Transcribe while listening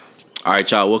All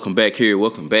right, y'all. Welcome back here.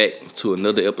 Welcome back to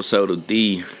another episode of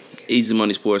the Easy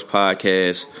Money Sports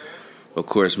Podcast. Of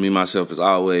course, me, myself, as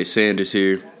always, Sanders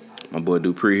here. My boy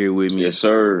Dupree here with me. Yes,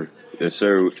 sir. Yes,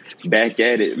 sir. Back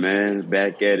at it, man.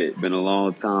 Back at it. Been a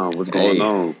long time. What's going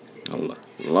on? A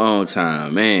long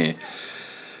time, man.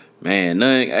 Man,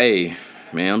 nothing. Hey,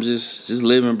 man, I'm just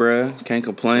living, bruh. Can't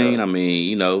complain. Yeah. I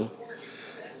mean,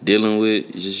 dealing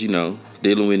with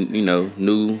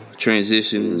new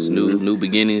transitions, new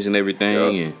beginnings and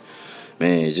everything, and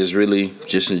man, just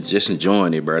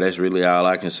enjoying it, bro. That's really all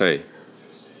I can say.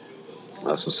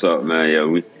 That's what's up, man. Yeah,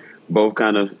 we both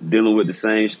kind of dealing with the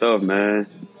same stuff, man.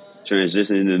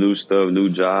 Transitioning to new stuff, new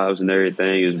jobs and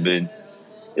everything.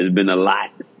 It's been a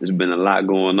lot. There's been a lot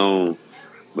going on,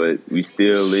 but we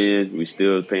still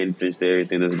paying attention to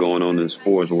everything that's going on in the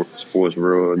sports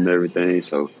world and everything.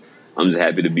 So I'm just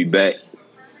happy to be back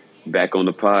on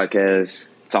the podcast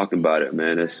talking about it,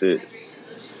 man. That's it.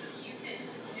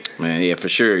 Man, yeah, for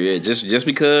sure. Yeah, just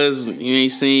because you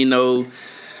ain't seen nothing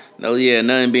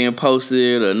being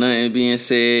posted or nothing being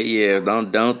said. Yeah,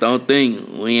 don't think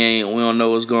we don't know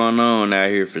what's going on out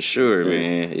here for sure,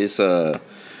 man. It's one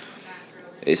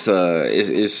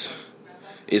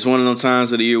of those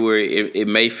times of the year where it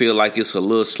may feel like it's a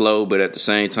little slow, but at the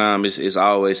same time, it's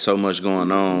always so much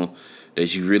going on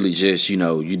that you really just you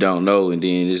don't know, and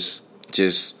then it's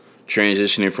just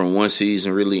transitioning from one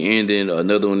season really ending.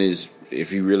 Another one is,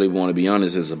 if you really want to be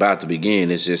honest, is about to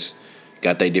begin. It's just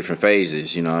got their different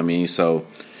phases, you know what I mean? So,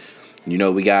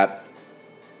 we got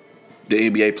the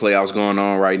NBA playoffs going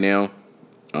on right now.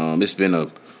 It's been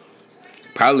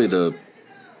probably the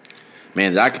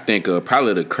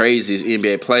craziest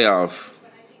NBA playoff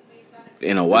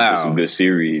in a while. There's been some good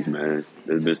series, man.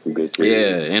 There's been some good series.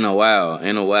 Yeah, in a while.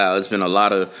 It's been a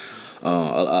lot of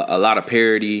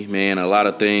parity, man. A lot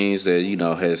of things that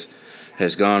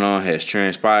has gone on, has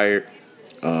transpired.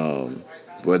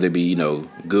 Whether it be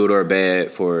good or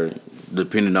bad, for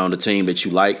depending on the team that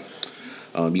you like.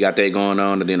 You got that going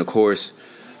on, and then of course,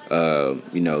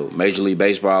 Major League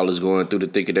Baseball is going through the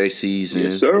thick of their season.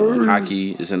 Yes, sir.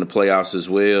 Hockey is in the playoffs as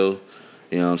well.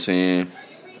 You know what I'm saying?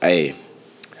 Hey,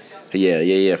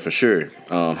 yeah, for sure.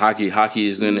 Hockey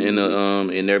is in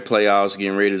their playoffs,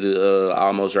 getting ready to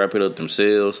almost wrap it up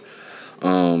themselves.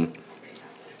 And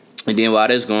then while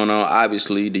that's going on,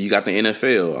 obviously, you got the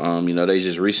NFL. They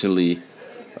just recently,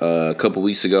 a couple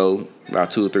weeks ago,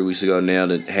 about 2 or 3 weeks ago now,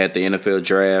 that had the NFL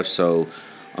draft. So,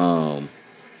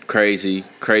 crazy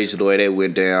the way that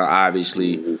went down.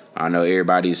 Obviously, I know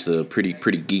everybody's pretty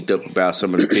geeked up about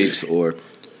some of the picks, or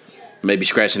maybe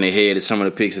scratching their head at some of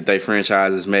the picks that they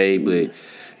franchises made. But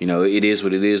it is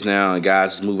what it is now, and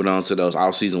guys is moving on to those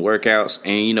off-season workouts.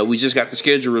 And we just got the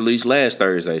schedule released last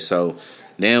Thursday, so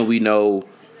now we know.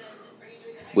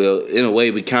 Well, in a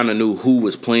way, we kind of knew who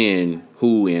was playing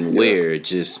who and where,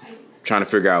 just trying to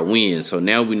figure out when. So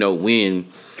now we know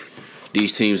when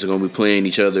these teams are going to be playing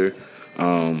each other.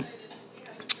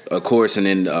 Of course, and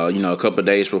then, a couple of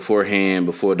days beforehand,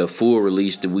 before the full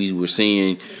release, that we were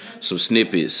seeing some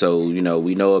snippets. So,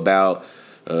 we know about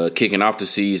kicking off the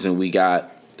season. We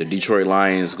got the Detroit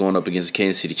Lions going up against the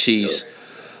Kansas City Chiefs.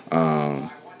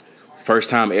 First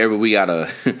time ever we got a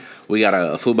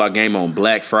football game on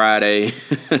Black Friday.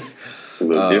 It's a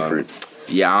little different.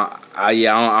 Yeah, I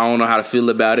don't know how to feel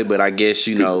about it, but I guess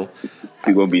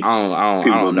People be I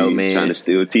don't know, man. Trying to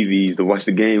steal TVs to watch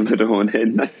the game on that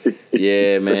night.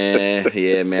 Yeah, man.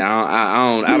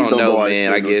 I don't know,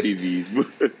 man. I guess.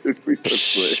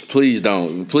 Please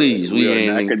don't. Please,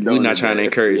 we're not trying to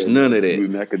encourage none of that. We're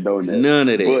not condoning none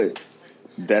of that.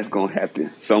 But that's gonna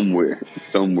happen somewhere.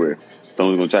 Someone's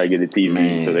gonna try to get a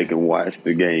TV so they can watch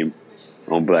the game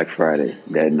on Black Friday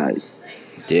that night.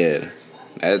 Yeah.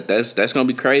 That's gonna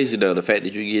be crazy though. The fact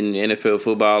that you're getting NFL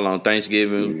football on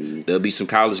Thanksgiving, there'll be some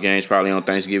college games probably on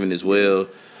Thanksgiving as well.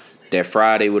 That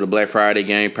Friday with a Black Friday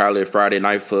game, probably a Friday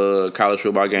night for a college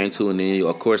football game too, and then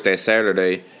of course that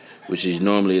Saturday, which is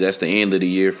normally that's the end of the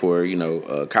year for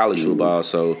college football.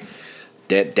 So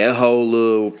that whole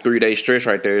little 3-day stretch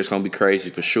right there is gonna be crazy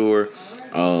for sure.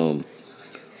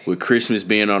 With Christmas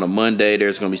being on a Monday,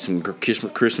 there's gonna be some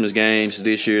Christmas games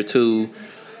this year too.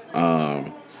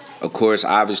 Of course,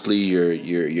 obviously, your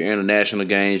international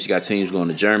games. You got teams going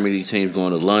to Germany, teams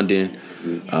going to London,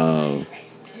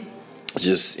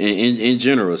 just in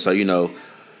general. So,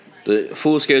 the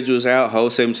full schedule is out.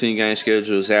 Whole 17-game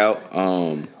schedule is out.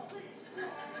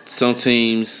 Some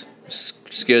teams'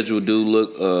 schedule do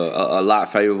look a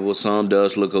lot favorable. Some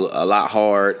does look a lot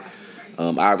hard.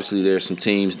 Obviously, there's some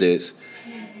teams that's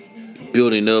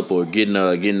building up or getting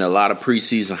a lot of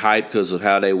preseason hype because of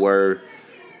how they were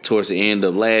towards the end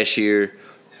of last year,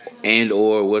 and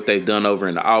or what they've done over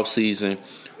in the offseason.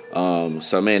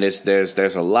 So man,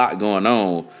 there's a lot going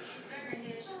on.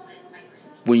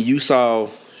 When you saw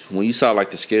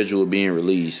like the schedule being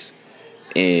released,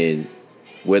 and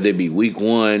whether it be week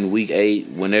 1, week 8,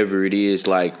 whenever it is,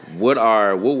 like what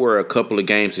were a couple of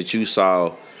games that you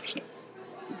saw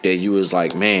that you was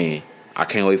like, man, I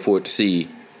can't wait for it to see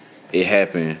it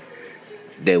happen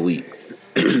that week?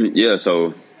 Yeah,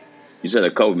 so you said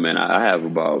a couple, man. I have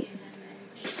about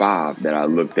 5 that I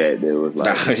looked at that was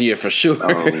like, yeah, for sure.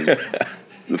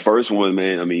 The first one,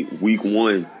 man. I mean, week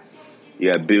 1,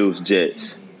 you got Bills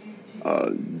Jets.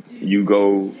 You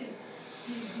go.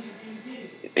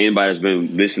 Anybody that's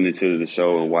been listening to the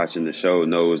show and watching the show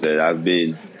knows that I've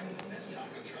been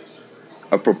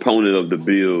a proponent of the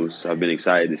Bills. I've been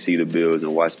excited to see the Bills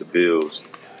and watch the Bills,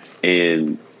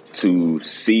 and to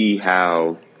see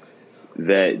how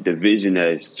that division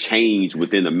has changed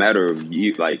within a matter of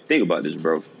years. Like, think about this,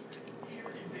 bro.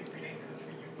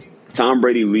 Tom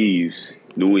Brady leaves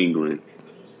New England.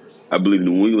 I believe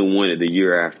New England won it the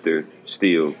year after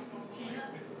still,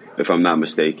 if I'm not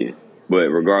mistaken. But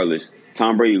regardless,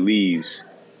 Tom Brady leaves,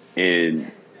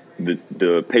 and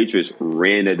the Patriots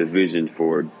ran that division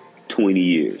for 20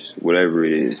 years, whatever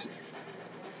it is.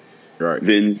 Right.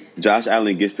 Then Josh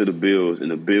Allen gets to the Bills,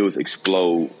 and the Bills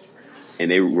explode,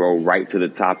 and they roll right to the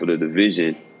top of the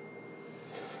division.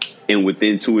 And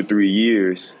within 2 or 3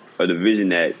 years, a division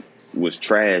that was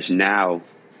trash, now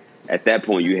at that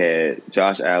point you had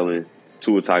Josh Allen,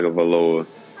 Tua Tagovailoa,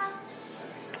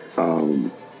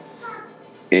 and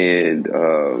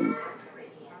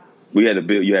you had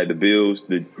the Bills,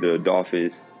 the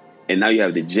Dolphins, and now you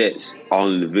have the Jets all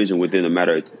in the division within a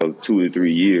matter of 2 or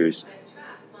 3 years.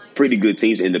 Pretty good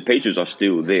teams, and the Patriots are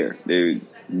still there. They're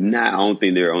not. I don't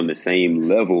think they're on the same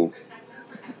level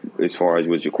as far as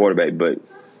with your quarterback, but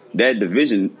that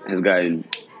division has gotten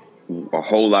a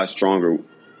whole lot stronger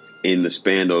in the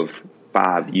span of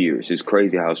 5 years. It's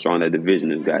crazy how strong that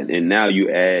division has gotten, and now you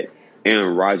add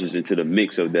Aaron Rodgers into the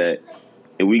mix of that,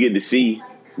 and we get to see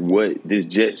what this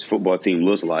Jets football team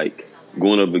looks like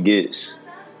going up against.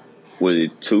 Was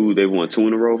it 2? They won 2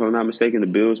 in a row, if I'm not mistaken. The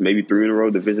Bills, maybe 3 in a row,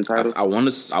 division titles. I want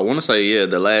to say, yeah,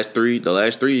 the last 3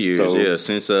 years, so yeah,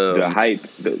 since the hype,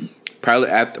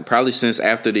 probably since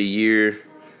after the year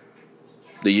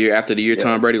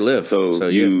Tom Brady left. So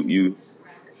you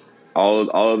all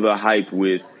of the hype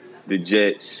with the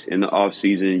Jets in the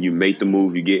offseason, you make the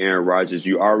move, you get Aaron Rodgers.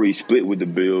 You already split with the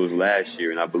Bills last year,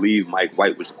 and I believe Mike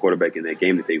White was the quarterback in that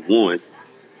game that they won.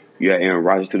 You got Aaron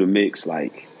Rodgers to the mix,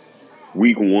 like.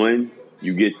 Week 1,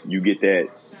 you get that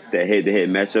head-to-head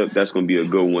matchup. That's going to be a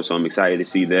good one, so I'm excited to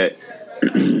see that.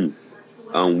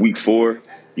 Week 4,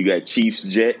 you got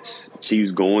Chiefs-Jets.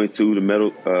 Chiefs going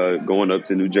to going up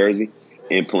to New Jersey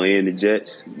and playing the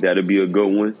Jets. That'll be a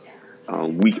good one.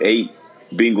 Week 8,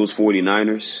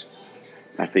 Bengals-49ers.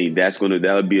 I think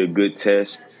that'll be a good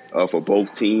test for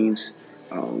both teams.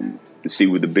 To see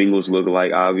what the Bengals look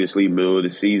like, obviously, middle of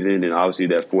the season, and obviously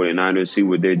that 49ers, see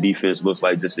what their defense looks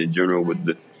like just in general with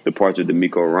the departure of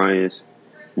DeMeco Ryans.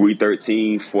 Week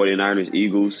 13, 49ers,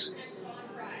 Eagles.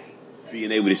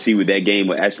 Being able to see what that game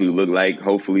will actually look like.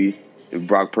 Hopefully, if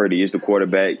Brock Purdy is the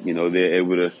quarterback, they're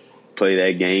able to play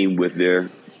that game with their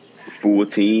full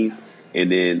team.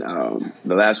 And then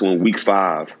the last one, Week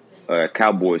 5,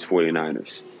 Cowboys,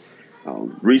 49ers.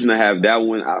 Reason I have that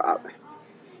one,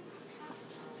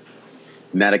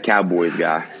 not a Cowboys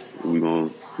guy. We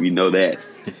know that.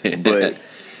 But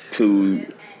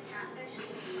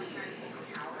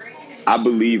I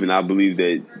believe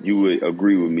that you would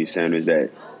agree with me, Sanders,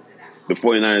 that the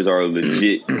 49ers are a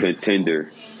legit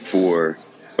contender for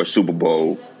a Super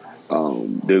Bowl.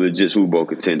 They're legit Super Bowl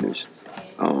contenders.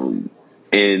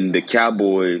 And the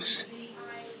Cowboys,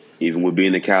 even with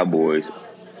being the Cowboys,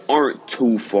 aren't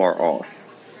too far off.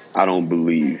 I don't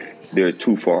believe they're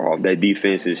too far off. That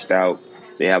defense is stout.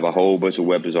 They have a whole bunch of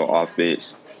weapons on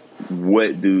offense.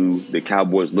 What do the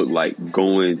Cowboys look like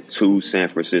going to San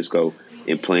Francisco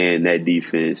and playing that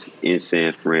defense in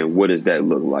San Fran? What does that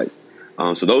look like?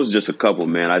 So those are just a couple,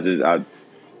 man.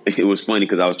 It was funny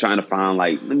because I was trying to find,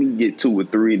 like, let me get 2 or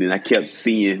 3, and then I kept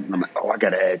seeing, I'm like, I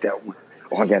got to add that one.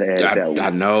 That one.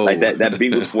 I know. Like that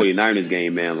Bengals 49ers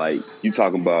game, man, like, you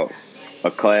talking about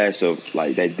a clash of,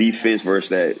 like, that defense versus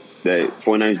that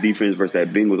 49ers defense versus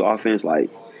that Bengals offense, like,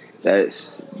 that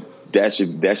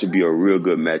should be a real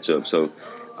good matchup. So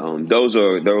those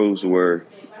were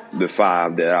the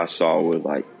 5 that I saw was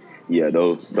like, yeah,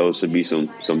 those should be some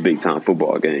big time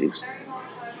football games.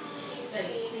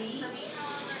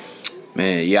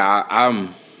 Man, yeah,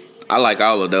 I like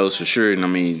all of those for sure, and I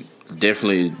mean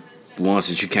definitely ones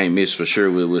that you can't miss for sure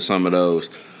with some of those.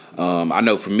 I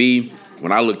know for me,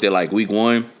 when I looked at like week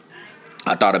 1,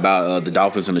 I thought about the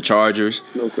Dolphins and the Chargers.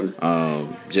 Okay.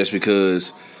 Just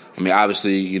because, I mean,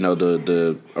 obviously, you know, a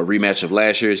rematch of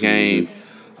last year's game.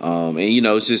 And, you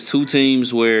know, it's just two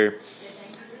teams where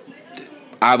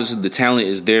obviously the talent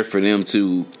is there for them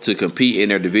to compete in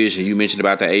their division. You mentioned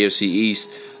about the AFC East.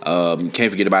 Can't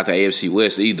forget about the AFC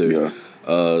West either.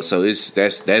 Yeah. So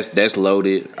that's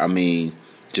loaded. I mean,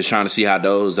 just trying to see how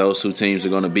those two teams are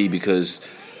going to be because,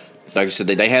 like I said,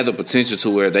 they have the potential to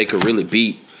where they could really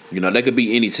beat. You know, they could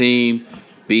beat any team,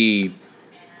 be,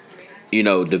 you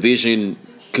know, division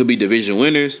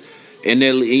winners in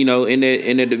their, you know, in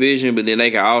their division, but then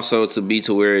they can also to be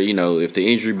to where, you know, if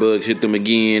the injury bugs hit them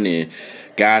again and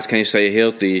guys can't stay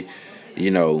healthy, you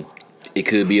know, it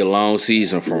could be a long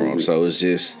season for them. So it's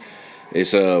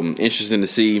interesting to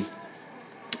see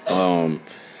how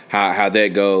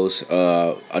that goes.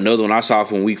 Another one I saw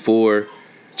from week 4,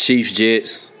 Chiefs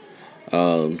Jets.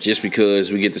 Just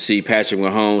because we get to see Patrick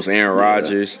Mahomes, Aaron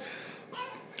Rodgers,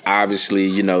 obviously,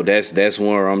 you know, that's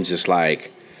one where I'm just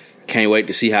like, can't wait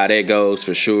to see how that goes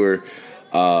for sure.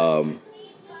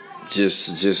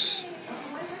 Just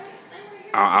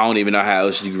I don't even know how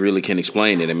else you really can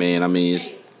explain it. I mean,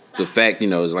 it's the fact, you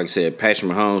know, it's like I said,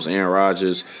 Patrick Mahomes, Aaron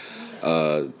Rodgers,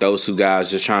 those two guys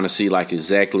just trying to see like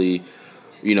exactly,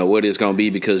 you know, what it's going to be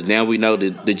because now we know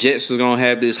that the Jets is going to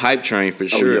have this hype train for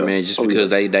sure, man, just because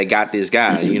they got this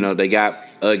guy. You know, they got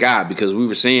a guy because we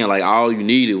were saying, like, all you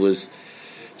needed was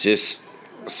just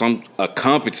a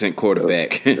competent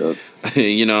quarterback. You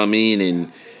know what I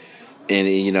mean? And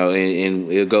you know,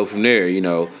 and it'll go from there, you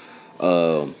know.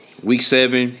 Week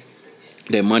 7,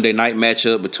 that Monday night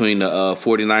matchup between the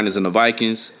 49ers and the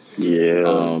Vikings.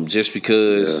 Yeah. Just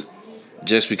because,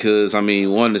 I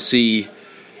mean, wanted to see.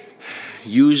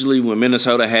 Usually, when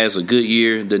Minnesota has a good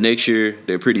year, the next year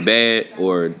they're pretty bad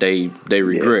or they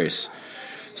regress.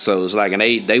 So it's like, and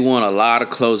they won a lot of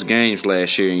close games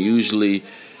last year, and usually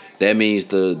that means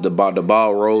the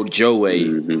ball rolled Joe way.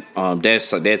 That's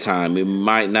that time. It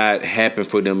might not happen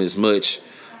for them as much,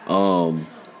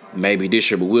 maybe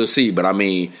this year, but we'll see. But I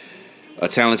mean, a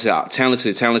talented offense.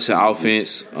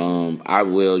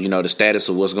 You know, the status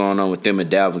of what's going on with them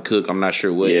and Dalvin Cook, I'm not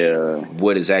sure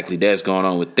what exactly that's going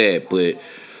on with that. But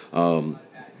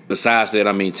besides that,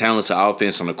 I mean, talented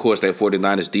offense, and of course that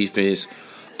 49ers defense.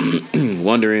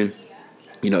 Wondering,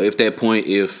 you know, if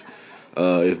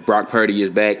Brock Purdy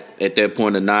is back at that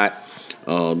point or not.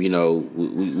 You know,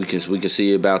 we can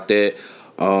see about that.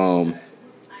 And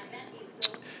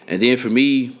then for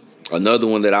me, another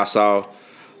one that I saw.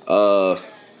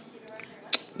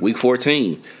 Week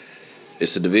 14,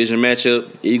 it's a division matchup.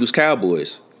 Eagles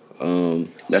Cowboys.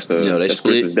 That's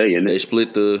Christmas Day, isn't it? They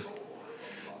split the.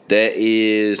 That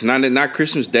is not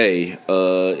Christmas Day.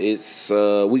 It's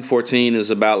week 14 is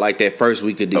about like that first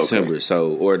week of December. Okay.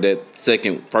 So or that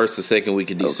first or second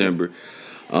week of December.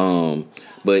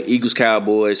 But Eagles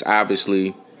Cowboys,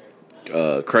 obviously,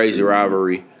 crazy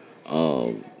rivalry.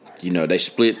 You know, they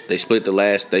split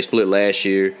last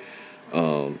year.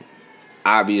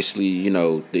 Obviously, you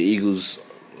know, the Eagles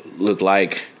look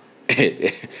like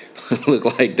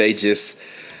they just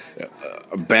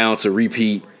bound to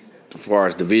repeat as far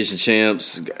as division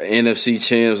champs, NFC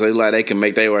champs. They look like they can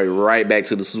make their way right back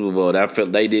to the Super Bowl. I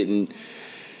felt they didn't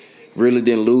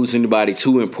lose anybody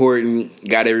too important.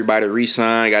 Got everybody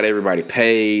re-signed, got everybody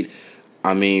paid.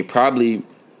 I mean, probably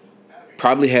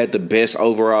had the best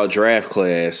overall draft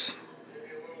class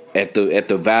at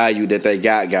the value that they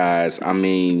got, guys. I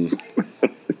mean,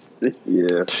 they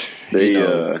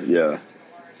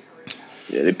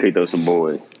picked up some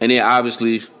boys. And then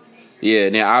obviously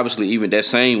even that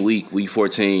same week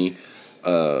 14,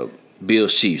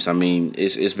 Bills Chiefs. I mean,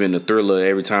 it's been a thriller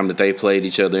every time that they played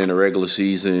each other in the regular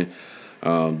season.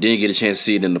 Didn't get a chance to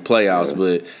see it in the playoffs,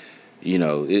 but you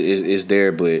know, it's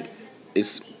there. But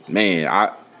it's,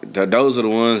 man, those are the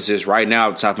ones just right now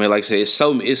at the top of my head. Like I said, it's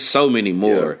so many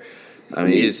more. Yeah. I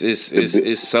mean, it's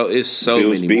so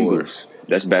Bills, many more. Bengals.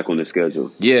 That's back on the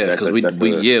schedule. Yeah, because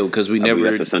we never.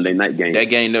 That's a Sunday night game. That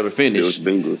game never finished.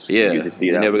 Bills, Bengals. Yeah,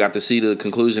 we never got to see the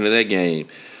conclusion of that game.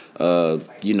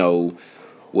 You know,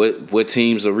 what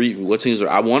teams are?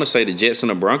 I want to say the Jets and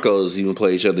the Broncos even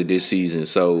play each other this season.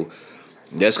 So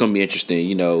that's going to be interesting.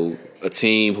 You know, a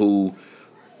team who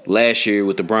last year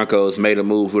with the Broncos made a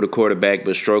move with a quarterback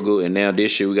but struggled, and now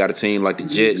this year we got a team like the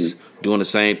Jets doing the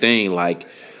same thing. Like,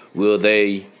 will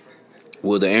the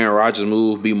Aaron Rodgers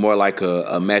move be more like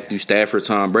a Matthew Stafford,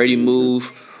 Tom Brady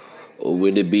move, or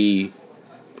would it be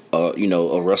a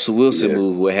Russell Wilson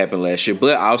move? What happened last year?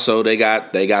 But also they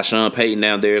got Sean Payton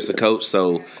down there as the coach,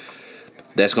 so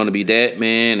that's going to be that,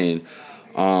 man. And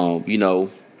you know,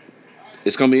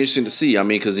 it's gonna be interesting to see. I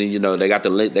mean, because you know they got the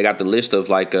list of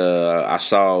like I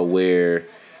saw where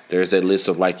there's that list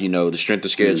of like the strength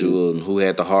of schedule and who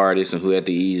had the hardest and who had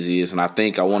the easiest. And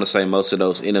I want to say most of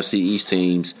those NFC East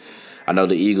teams. I know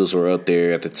the Eagles were up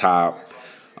there at the top,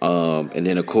 and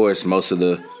then of course most of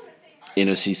the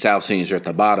NFC South teams are at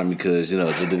the bottom because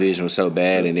the division was so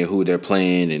bad and then who they're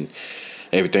playing and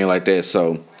everything like that.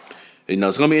 So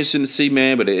it's gonna be interesting to see,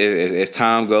 man. But as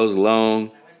time goes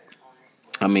along,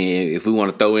 I mean, if we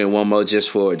want to throw in one more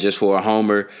just for a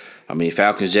homer, I mean,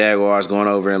 Falcons Jaguars going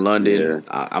over in London.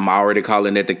 Yeah. I'm already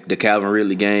calling that the Calvin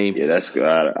Ridley game. Yeah, that's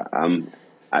good. If I'm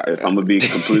gonna be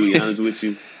completely honest with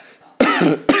you,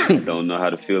 I don't know how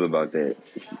to feel about that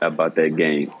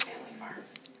game.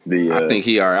 I think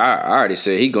he already. I already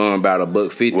said he going about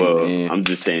 $150. Well, man. I'm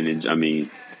just saying that. I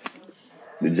mean,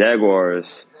 the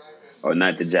Jaguars are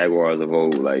not the Jaguars of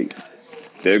old. Like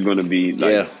they're going to be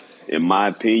like, in my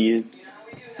opinion.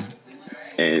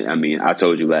 And I mean, I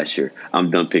told you last year, I'm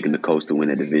done picking the Colts to win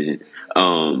that division.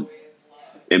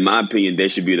 In my opinion, they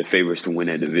should be the favorites to win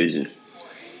that division.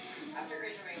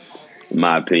 In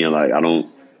my opinion, like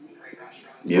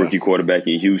rookie quarterback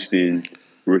in Houston,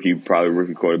 rookie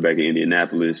quarterback in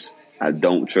Indianapolis. I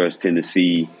don't trust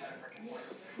Tennessee.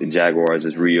 The Jaguars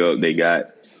is re-up.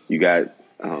 You got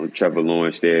Trevor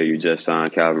Lawrence there. You just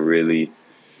signed Calvin Ridley.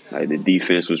 Like the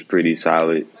defense was pretty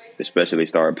solid, especially they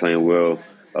started playing well.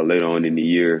 Later on in the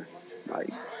year, like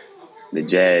the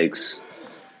Jags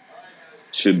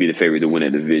should be the favorite to win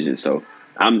that division. So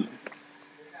I'm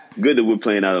good that we're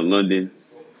playing out of London.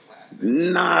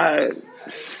 Not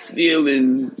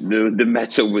feeling the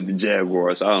matchup with the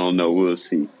Jaguars. I don't know. We'll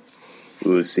see.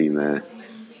 We'll see, man.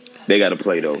 They got to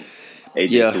play though.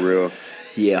 AJ Terrell.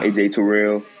 Yeah. AJ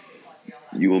Terrell.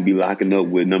 You gonna be locking up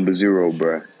with number 0,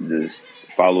 bruh. Just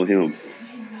follow him,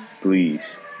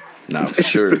 please. No, for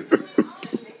sure.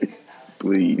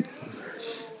 Please.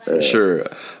 Sure.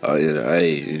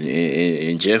 Hey,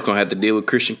 and Jeff gonna have to deal with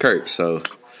Christian Kirk. So.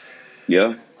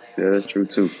 Yeah, that's true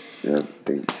too. Yeah.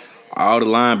 All the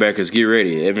linebackers get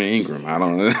ready. Evan Ingram. I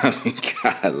don't know.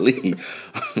 Golly.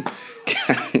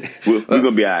 We're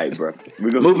gonna be all right, bro.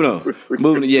 Moving on.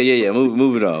 Yeah.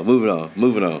 Moving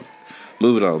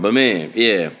on. But man,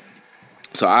 yeah.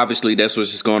 So obviously that's what's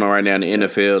just going on right now in the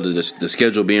NFL. The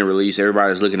schedule being released.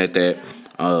 Everybody's looking at that.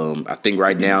 I think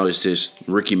right now it's just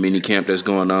rookie mini camp that's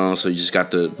going on. So you just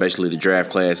got basically the draft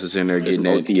classes in there getting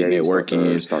that work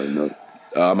in.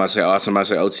 I'm about to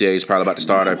say OTA is probably about to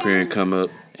start up here and come up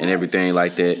and everything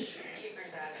like that.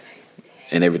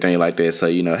 So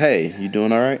hey, you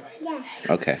doing all right? Yeah.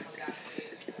 Okay.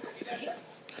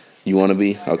 You want to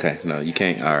be? Okay. No, you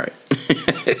can't. All right.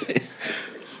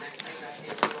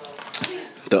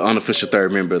 The unofficial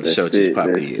third member of the show just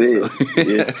popped in. So.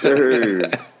 Yes, sir.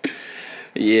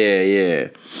 Yeah.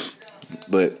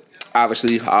 But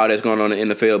obviously, all that's going on in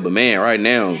the NFL. But man, right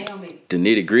now, the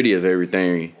nitty gritty of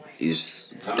everything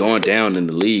is going down in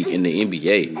the league, in the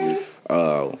NBA.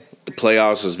 The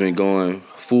playoffs has been going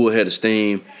full head of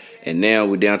steam, and now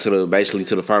we're down to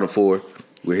the Final Four.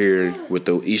 We're here with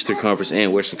the Eastern Conference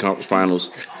and Western Conference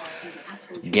Finals.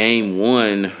 Game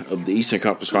 1 of the Eastern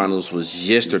Conference Finals was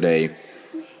yesterday.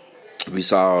 We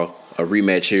saw a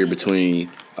rematch here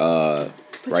between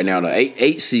right now the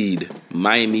 8 seed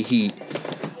Miami Heat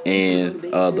and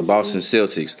the Boston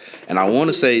Celtics. And I want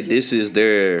to say this is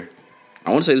the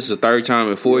third time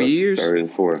in 4 years. Third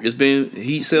and 4. It's been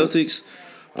Heat Celtics.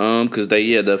 Because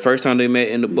the first time they met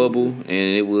in the bubble, and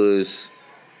it was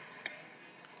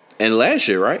last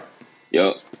year, right?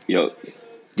 Yup.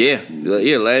 Yeah,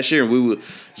 last year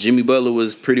Jimmy Butler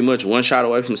was pretty much one shot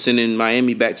away from sending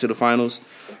Miami back to the finals.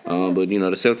 But the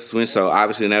Celtics win, so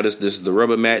obviously now this is the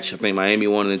rubber match. I think Miami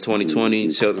won it in 2020,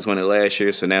 Celtics won it last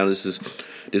year, so now this is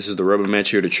the rubber match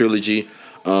here, the trilogy.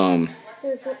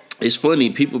 It's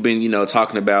funny, people been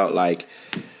talking about like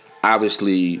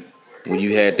obviously when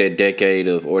you had that decade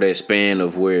or that span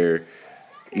of where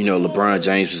LeBron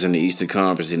James was in the Eastern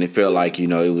Conference and it felt like it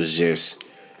was just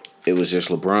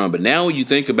LeBron. But now when you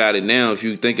think about it if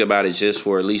you think about it just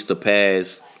for at least the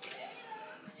past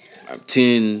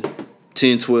 10,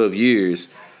 12 years,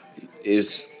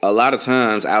 it's a lot of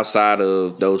times outside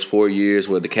of those 4 years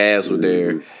where the Cavs were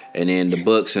there and then the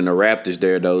Bucks and the Raptors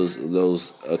there, those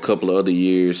a couple of other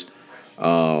years,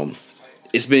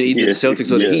 it's been either the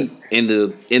Celtics or the Heat in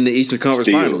the Eastern Conference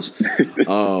Finals.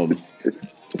 And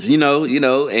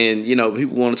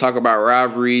people want to talk about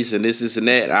rivalries and this and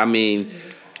that. I mean,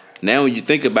 now when you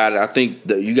think about it, I think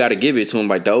that you got to give it to them.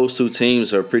 Like those two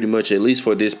teams are pretty much, at least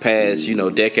for this past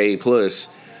decade plus,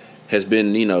 has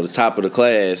been the top of the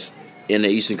class in the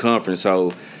Eastern Conference.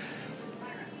 So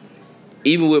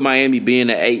even with Miami being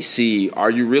the 8th seed, are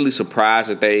you really surprised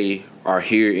that they are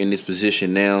here in this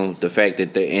position now? The fact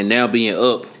that and now being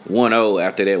up 1-0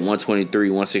 after that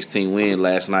 123-116 win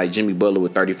last night. Jimmy Butler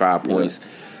with 35 points.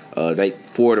 They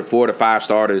four to five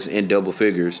starters in double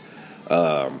figures,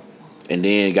 and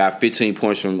then got 15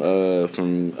 points from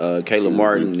Caleb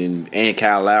Martin and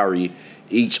Kyle Lowry,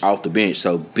 each off the bench.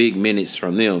 So big minutes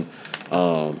from them.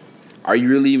 Are you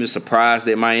really even surprised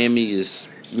that Miami is,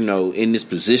 in this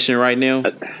position right now?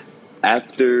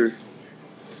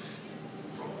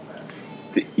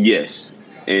 Yes.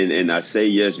 And I say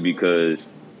yes because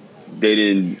they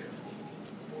didn't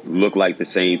look like the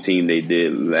same team they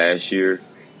did last year,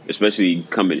 especially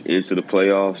coming into the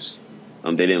playoffs.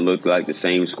 They didn't look like the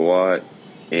same squad.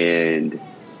 And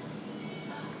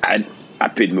I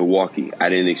picked Milwaukee. I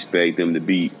didn't expect them to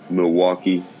beat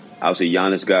Milwaukee. Obviously,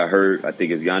 Giannis got hurt. I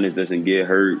think if Giannis doesn't get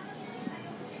hurt,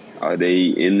 are they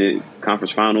in the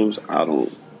conference finals? I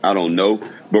don't know.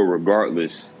 But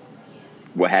regardless,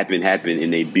 what happened,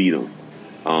 and they beat them.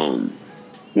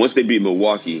 Once they beat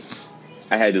Milwaukee,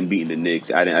 I had them beating the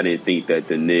Knicks. I didn't think that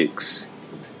the Knicks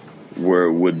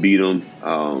would beat them.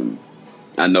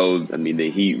 I know. I mean,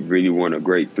 the Heat really weren't a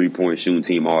great 3-point shooting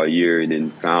team all year, and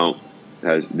then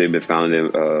they've been found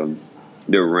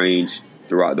their range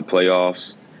throughout the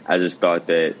playoffs. I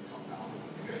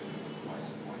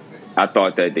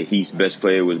thought that the Heat's best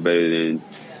player was better than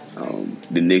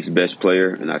the Knicks' best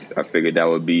player, and I figured that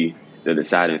would be the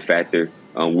deciding factor,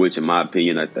 which, in my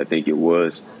opinion, I think it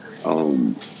was.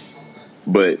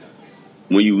 But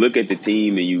when you look at the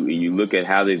team and you look at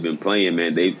how they've been playing,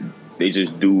 man, they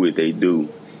just do what they do,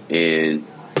 and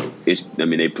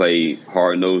they play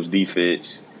hard-nosed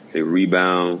defense, they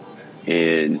rebound,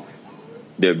 and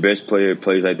their best player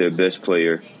plays like their best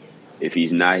player. If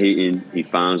he's not hitting, he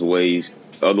finds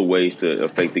other ways to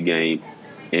affect the game,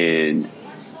 and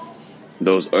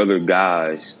those other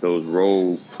guys, those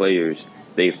role players,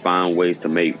 they find ways to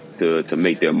make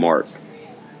their mark.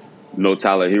 No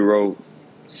Tyler Hero,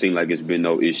 seemed like it's been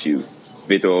no issue.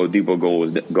 Victor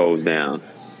Oladipo goes down.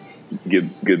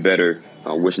 Get better.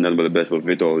 Wishing nothing but the best for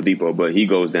Victor Oladipo, but he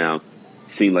goes down.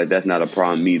 Seemed like that's not a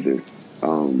problem either.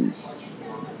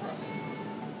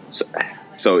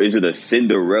 So is it a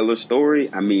Cinderella story?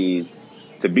 I mean,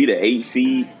 to be the 8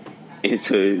 seed and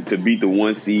to beat the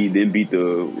 1 seed, then beat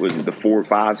the 4 or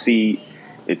 5 seed,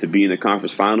 and to be in the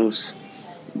conference finals,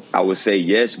 I would say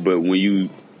yes. But with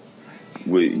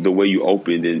the way you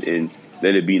opened and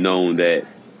let it be known that,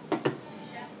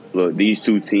 look, these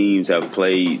two teams have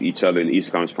played each other in the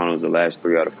Eastern Conference Finals the last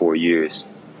 3 out of 4 years.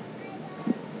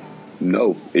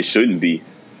 No, it shouldn't be.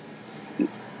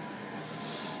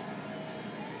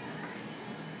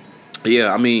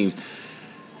 Yeah, I mean,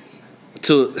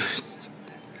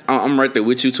 I'm right there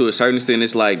with you to a certain extent.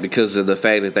 It's like because of the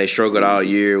fact that they struggled all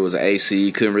year, it was an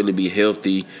AC, couldn't really be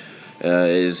healthy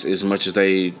as much as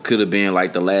they could have been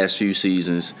like the last few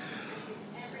seasons.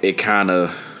 You're kind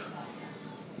of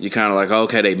like,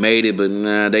 okay, they made it, but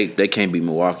nah, they can't beat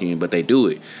Milwaukee, but they do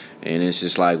it. And it's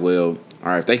just like, well, all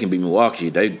right, if they can beat Milwaukee,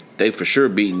 they for sure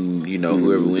beating,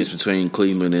 whoever wins between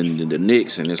Cleveland and the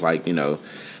Knicks. And it's like,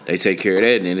 they take care of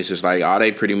that. And then it's just like all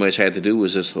they pretty much had to do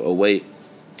was just await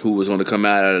who was going to come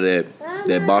out of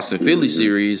that Boston Philly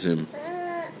series, and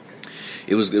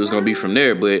it was going to be from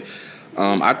there. But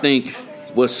I think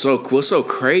what's so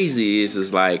crazy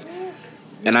is like,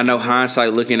 and I know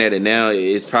hindsight looking at it now,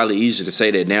 it's probably easier to say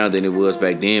that now than it was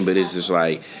back then. But it's just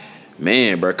like,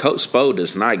 man, bro, Coach Spo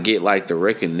does not get like the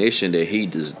recognition that he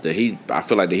does. I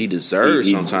feel like that he deserves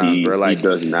sometimes, bro. Like, he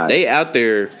does not. They out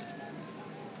there.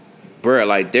 Bro,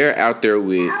 like they're out there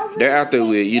with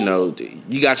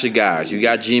you got your guys, you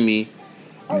got Jimmy,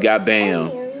 you got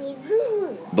Bam,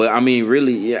 but I mean,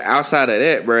 really, outside of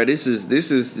that, bro, this is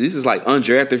like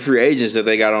undrafted free agents that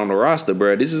they got on the roster,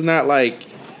 bro. This is not like,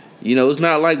 it's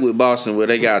not like with Boston where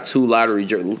they got two lottery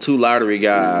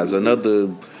guys, another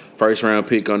first round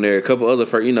pick on there, a couple other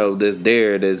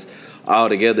that's all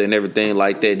together and everything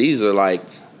like that. These are like.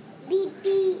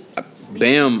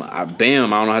 Bam, I don't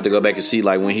know how to go back and see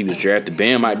like when he was drafted.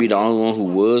 Bam might be the only one who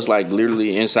was like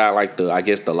literally inside like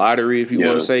the lottery, if you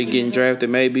want to say, getting drafted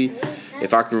maybe,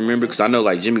 if I can remember, because I know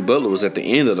like Jimmy Butler was at the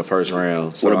end of the first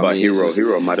round. So, what about Hero?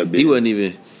 Hero might have been. He wasn't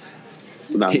even.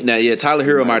 Tyler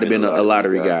Hero might have been a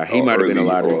lottery guy. He might have been a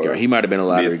lottery guy. He might have been a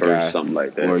lottery guy, something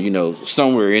like that, or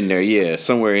somewhere in there,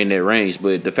 somewhere in that range.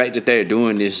 But the fact that they're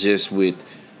doing this just with,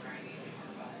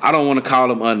 I don't want to call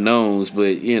them unknowns, but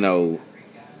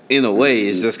in a way,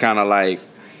 it's just kind of like,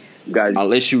 guys,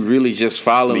 unless you really just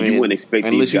following, you wouldn't expect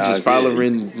these guys. Just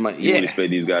following, you wouldn't expect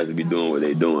these guys to be doing what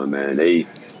they're doing, man.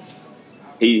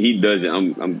 He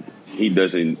doesn't. He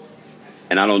doesn't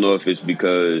And I don't know if it's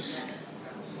because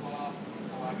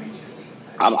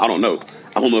I don't know.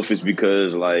 I don't know if it's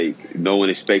because like no one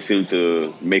expects him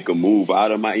to make a move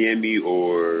out of Miami,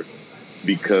 or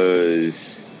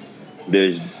because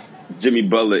there's Jimmy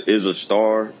Butler is a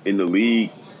star in the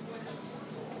league.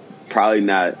 Probably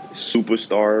not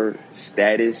superstar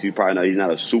status. He's not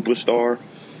a superstar.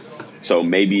 So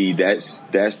maybe that's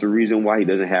the reason why he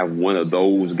doesn't have one of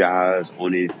those guys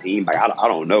on his team. Like I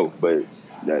don't know, but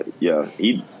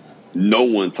no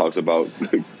one talks about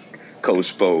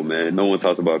Coach Spo, man. No one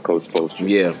talks about Coach Spo.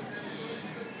 Yeah.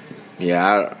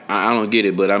 I don't get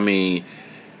it, but I mean,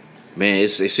 man, it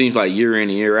seems like year in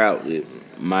and year out,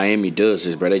 Miami does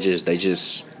this, bro. They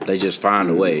just find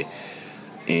a way,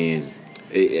 and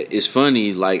it's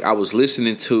funny. Like I was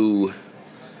listening to,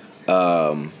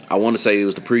 I want to say it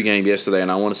was the pregame yesterday,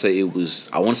 and I want to say it was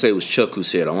Chuck who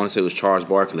said. I want to say it was Charles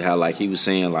Barkley. How like he was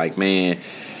saying like, man,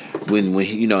 when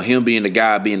him being the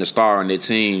guy, being the star on their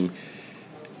team,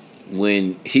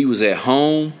 when he was at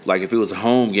home, like if it was a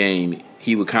home game,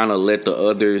 he would kind of let the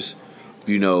others,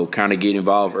 kind of get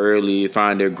involved early,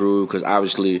 find their groove, because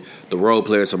obviously the role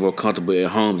players are more comfortable at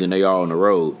home than they are on the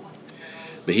road.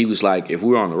 But he was like, if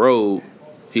we're on the road,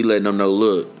 he letting them know,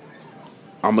 look,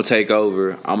 I'm going to take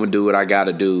over. I'm going to do what I got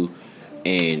to do.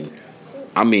 And,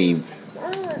 I mean,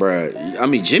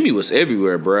 Jimmy was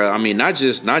everywhere, bruh. I mean, not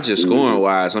just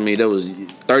scoring-wise. I mean, there was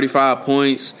 35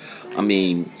 points. I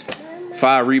mean,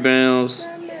 5 rebounds.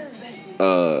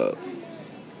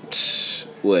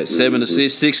 7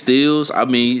 assists, 6 steals. I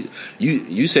mean,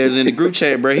 you said it in the group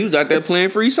chat, bro. He was out there playing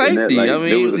free safety. There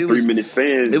was a 3-minute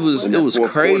span. It was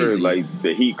crazy. Quarter, like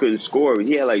the Heat couldn't score.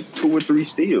 He had like 2 or 3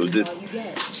 steals, just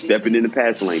stepping in the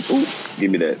passing lane. Ooh,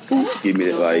 give me that. Ooh, give me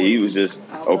that. Like he was just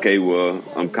okay. Well,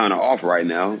 I'm kind of off right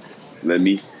now. Let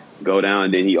me go down.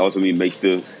 And then he ultimately makes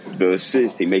the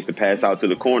assist. He makes the pass out to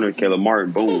the corner. Caleb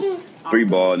Martin, boom,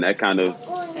 3-ball, and that kind of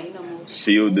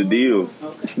sealed the deal.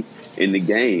 In the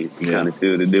game. Kind of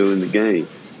sealed the deal in the game.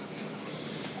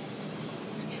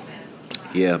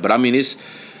 Yeah, but I mean, it's,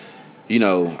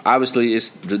 obviously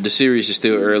it's the series is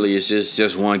still early. It's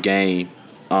just one game.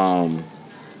 But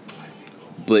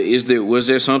was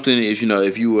there something,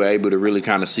 if you were able to really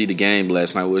kind of see the game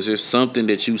last night, was there something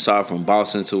that you saw from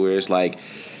Boston to where it's like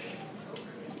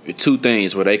 2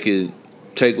 things where they could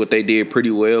take what they did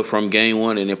pretty well from game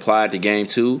 1 and apply it to game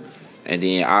 2? And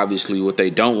then obviously what they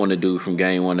don't want to do from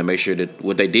game 1 to make sure that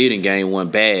what they did in game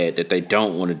 1 bad, that they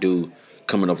don't want to do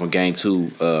coming up on game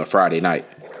 2 Friday night.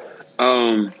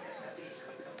 One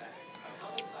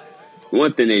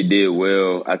thing they did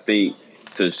well, I think,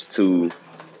 to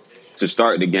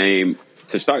start the game,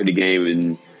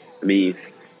 and I mean,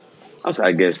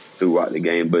 I guess throughout the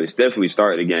game, but it's definitely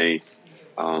started the game.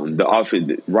 The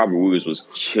offense, Robert Williams was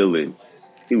killing.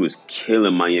 He was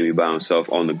killing Miami by himself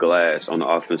on the glass, on the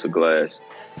offensive glass.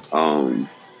 If I'm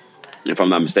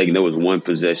not mistaken, there was one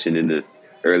possession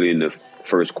early in the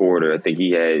first quarter. I think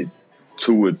he had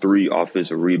 2 or 3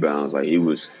 offensive rebounds. Like he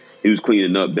was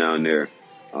cleaning up down there.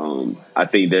 I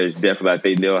think there's definitely, I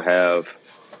think they'll have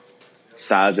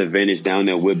size advantage down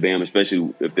there with Bam,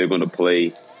 especially if they're going to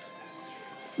play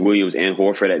Williams and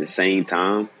Horford at the same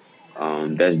time.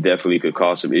 That definitely could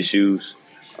cause some issues.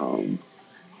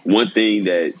 One thing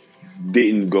that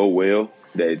didn't go well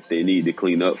that they need to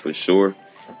clean up for sure.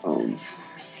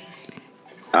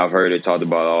 I've heard it talked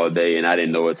about all day, and I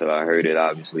didn't know it till I heard it,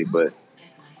 obviously. But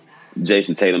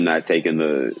Jason Tatum not taking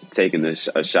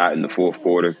a shot in the fourth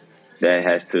quarter, that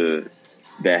has to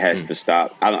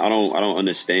stop. I don't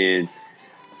understand.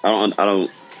 I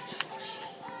don't.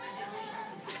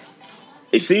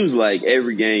 It seems like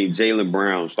every game Jaylen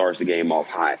Brown starts the game off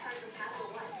hot,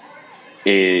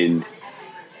 and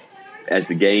as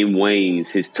the game wanes,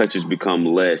 his touches become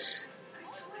less.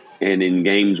 And in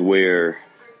games where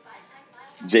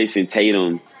Jason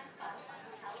Tatum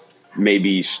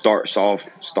maybe starts off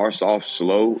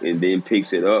slow and then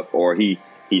picks it up, or he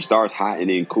starts hot and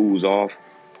then cools off,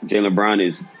 Jaylen Brown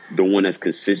is the one that's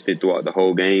consistent throughout the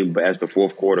whole game. But as the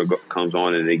fourth quarter comes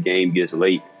on and the game gets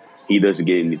late, he doesn't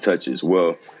get any touches.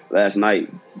 Well, last night,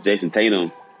 Jason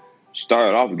Tatum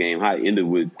started off the game hot, ended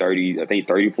with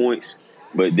 30 points,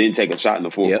 but didn't take a shot in the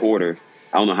fourth quarter.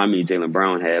 I don't know how many Jaylen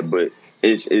Brown had, but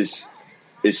it's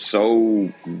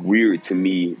so weird to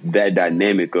me, that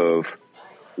dynamic of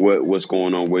what's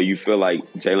going on, where you feel like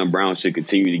Jaylen Brown should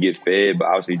continue to get fed, but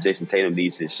obviously Jason Tatum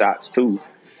needs his shots too.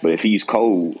 But if he's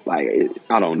cold, I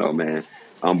don't know, man.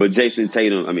 But Jason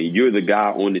Tatum, I mean, you're the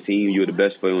guy on the team. You're the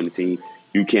best player on the team.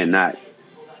 You cannot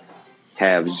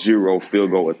have 0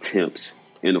 field goal attempts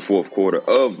in the fourth quarter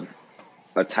of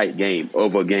a tight game,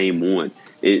 of a game 1.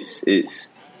 It's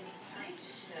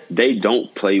they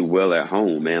don't play well at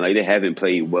home, man. Like they haven't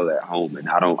played well at home, and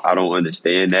I don't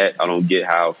understand that. I don't get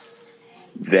how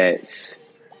that's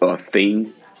a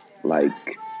thing.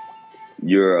 Like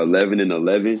you're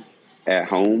 11-11 at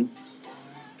home,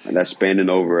 and that's spanning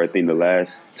over I think the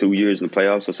last 2 years in the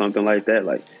playoffs or something like that.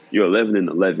 Like you're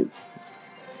 11-11.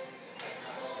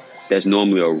 That's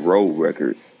normally a road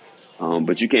record,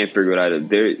 but you can't figure it out.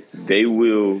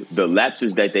 The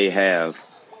lapses that they have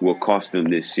will cost them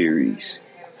this series.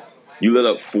 You let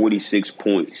up 46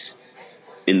 points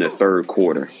in the third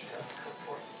quarter.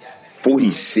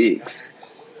 46.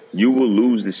 You will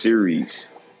lose the series.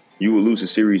 You will lose the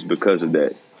series because of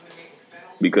that.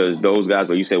 Because those guys,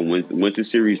 like you said, once the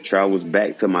series travels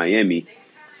back to Miami,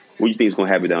 what do you think is going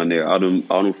to happen down there? All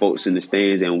them folks in the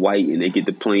stands and white, and they get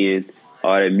to playing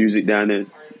all that music down there.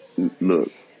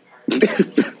 Look,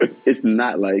 it's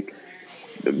not like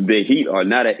the Heat are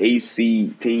not an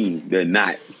AC team. They're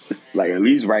not. Like at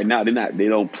least right now, they're not. They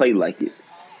don't play like it.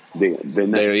 They're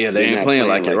not. They ain't playing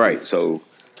like it, right? So,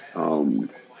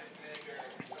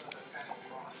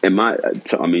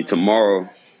 tomorrow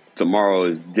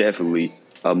is definitely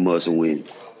a must win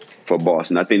for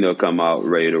Boston. I think they'll come out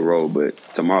ready to roll, but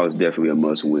tomorrow is definitely a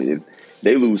must win. If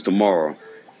they lose tomorrow,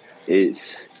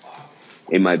 it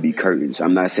might be curtains.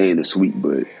 I'm not saying a sweep,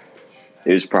 but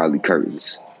it's probably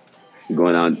curtains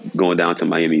going down to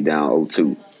Miami down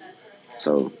 0-2.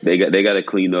 So they got to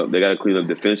clean up. They got to clean up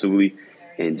defensively,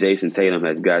 and Jason Tatum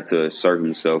has got to assert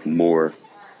himself more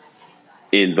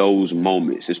in those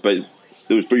moments. Especially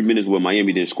there was 3 minutes where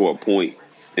Miami didn't score a point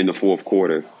in the fourth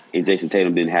quarter, and Jason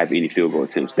Tatum didn't have any field goal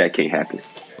attempts. That can't happen.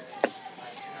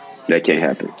 That can't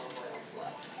happen.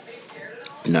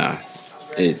 Nah,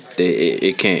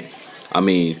 it can't. I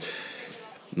mean,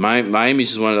 Miami's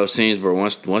just one of those teams where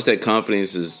once that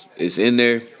confidence is in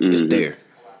there, mm-hmm. It's there,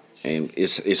 and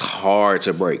it's hard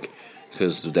to break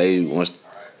because they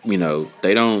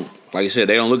don't, like I said,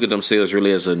 they don't look at themselves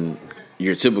really as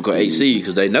your typical AC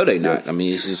because they know they're not. I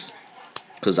mean, it's just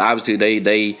because obviously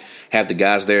they have the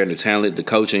guys there and the talent, the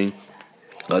coaching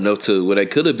enough to where they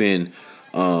could have been,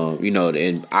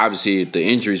 and obviously the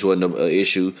injuries wasn't an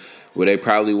issue. Where they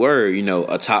probably were,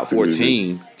 a top 4 mm-hmm.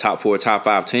 team, top 4, top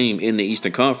 5 team in the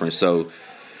Eastern Conference. So,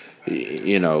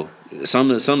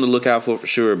 something to look out for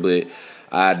sure. But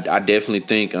I definitely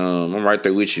think I'm right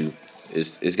there with you.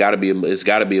 It's got to be a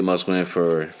must win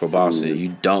for Boston. Mm-hmm.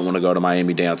 You don't want to go to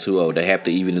Miami down 2-0. They have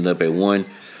to even it up at 1,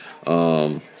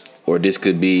 or this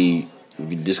could be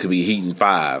Heat in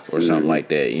 5 or something like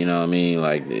that. You know what I mean?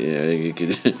 Like it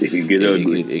could get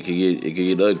ugly. It could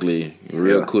get ugly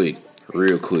real quick.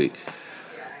 Real quick.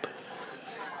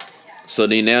 So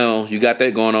then now you got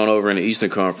that going on over in the Eastern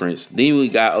Conference. Then we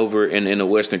got over in the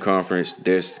Western Conference.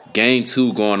 There's Game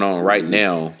 2 going on right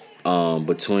now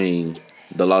between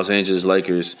the Los Angeles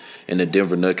Lakers and the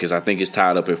Denver Nuggets. I think it's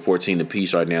tied up at 14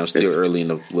 apiece right now. Still early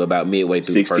about midway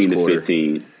through the first quarter.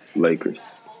 16-15 Lakers.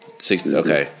 60.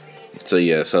 Okay. So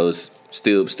yeah. So it's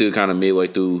still kind of midway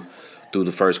through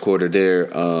the first quarter there.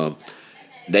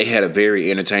 They had a very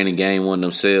entertaining game one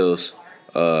themselves.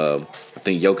 I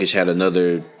think Jokic had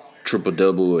another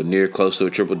triple-double or near close to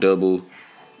a triple-double.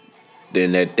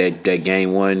 Then that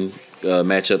game 1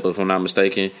 matchup, if I'm not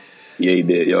mistaken. Yeah, he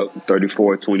did. Yup,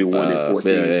 34, 21, and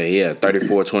 14. Yeah,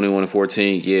 34, 21, and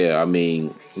 14. Yeah, I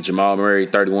mean, Jamal Murray,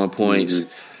 31 points.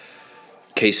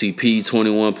 Mm-hmm. KCP,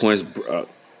 21 points.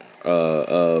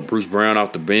 Bruce Brown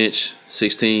off the bench,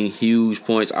 16 huge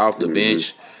points off the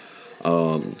bench.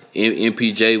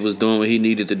 MPJ was doing what he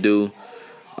needed to do.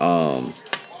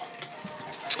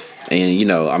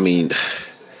 And, I mean,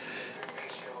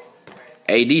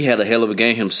 AD had a hell of a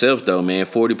game himself, though, man.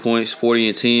 40 points, 40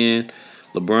 and 10.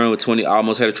 LeBron with 20,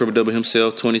 almost had a triple-double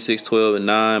himself, 26, 12, and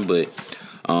 9. But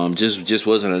just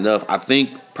wasn't enough. I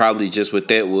think probably just what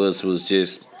that was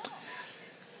just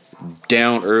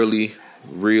down early,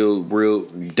 real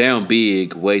down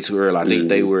big way too early. I think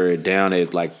they were down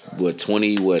at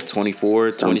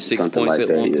 24, 26 points like at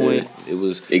that, one point.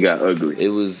 It got ugly. It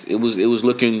was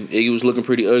looking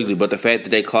pretty ugly. But the fact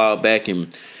that they clawed back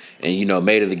and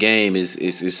made it a game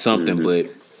is something. Mm-hmm. But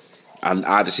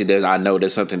obviously I know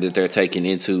that's something that they're taking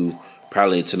into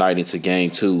probably tonight into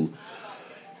Game 2.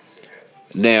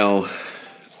 Now,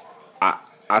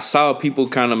 I saw people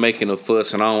kind of making a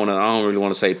fuss, and I don't really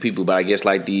want to say people, but I guess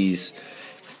like these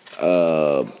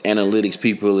analytics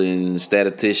people and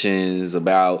statisticians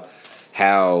about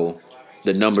how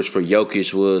the numbers for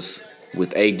Jokic was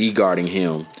with AD guarding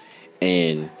him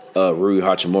and Rui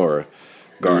Hachimura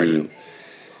guarding him.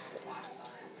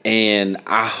 And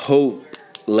I hope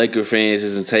Laker fans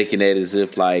isn't taking that as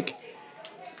if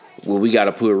we got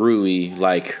to put Rui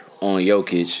on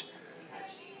Jokic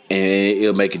and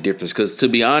it'll make a difference. Because to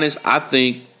be honest, I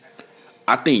think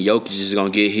Jokic is gonna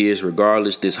get his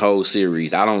regardless this whole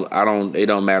series. I don't. It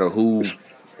don't matter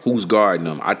who's guarding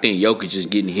him. I think Jokic is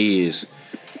getting his.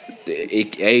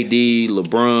 AD,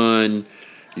 LeBron,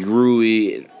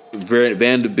 Rui,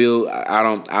 Vanderbilt. I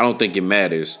don't think it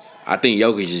matters. I think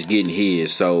Jokic is getting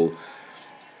his. So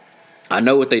I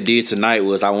know what they did tonight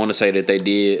was I want to say that they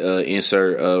did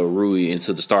insert Rui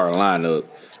into the starting lineup.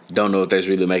 Don't know if that's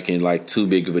really making like too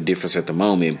big of a difference at the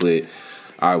moment, but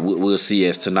all right, we'll see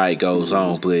as tonight goes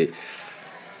on. But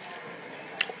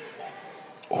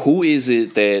who is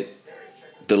it that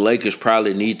the Lakers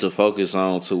probably need to focus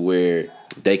on to where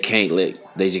they can't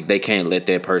let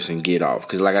that person get off?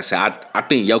 Because like I said, I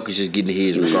think Jokic is getting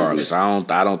his regardless. I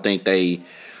don't think they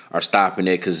are stopping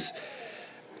that because.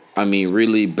 I mean,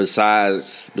 really,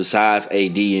 besides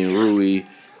AD and Rui,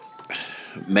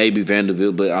 maybe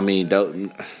Vanderbilt, but I mean,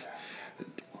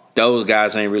 those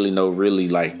guys ain't really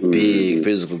like big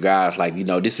physical guys. Like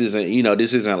this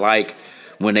isn't like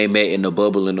when they met in the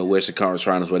bubble in the Western Conference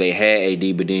Finals where they had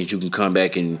AD, but then you can come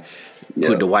back and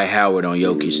put Dwight Howard on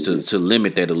Jokic to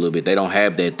limit that a little bit. They don't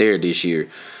have that there this year.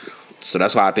 So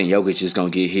that's why I think Jokic is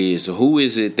going to get his. So who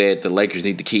is it that the Lakers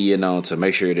need to key in on to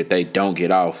make sure that they don't get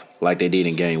off like they did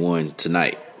in Game 1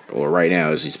 tonight or right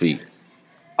now as we speak?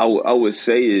 I would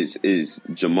say is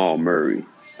Jamal Murray.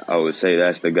 I would say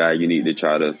that's the guy you need to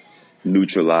try to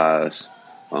neutralize.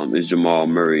 Is Jamal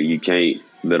Murray. You can't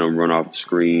let him run off the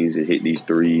screens and hit these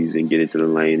threes and get into the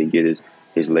lane and get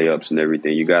his layups and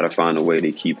everything. You got to find a way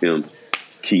to keep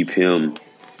him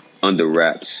under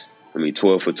wraps. I mean,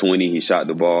 12 for 20. He shot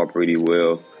the ball pretty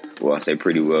well. Well, I say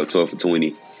pretty well. 12 for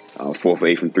 20. 4 for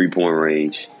 8 from three-point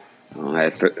range.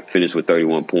 Had finished with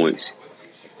 31 points.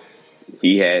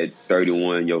 He had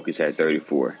 31. Jokic had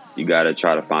 34. You got to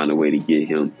try to find a way to get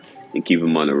him and keep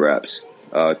him under wraps.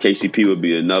 KCP would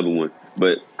be another one.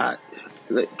 But I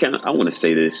want to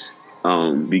say this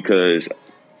because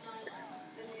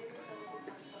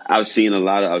I've seen a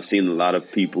lot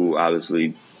of people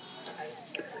obviously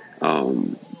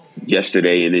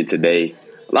yesterday and then today.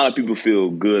 A lot of people feel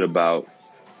good about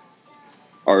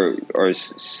or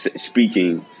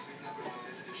speaking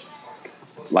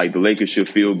like the Lakers should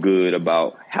feel good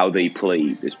about how they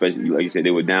played, especially like you said,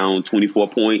 they were down 24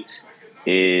 points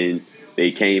and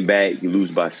they came back. You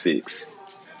lose by 6.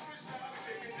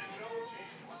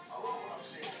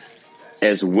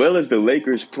 As well as the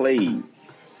Lakers played,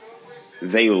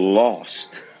 they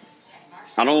lost.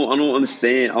 I don't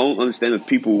understand. I don't understand if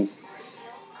people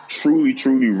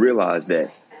truly realize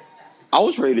that. I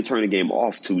was ready to turn the game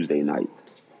off Tuesday night.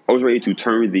 I was ready to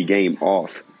turn the game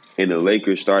off, and the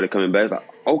Lakers started coming back. I was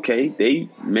like, okay, they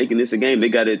making this a game. They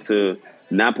got it to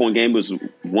 9-point game. It was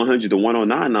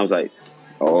 100-109, and I was like,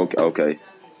 oh, okay.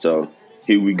 So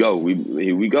here we go.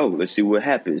 Here we go. Let's see what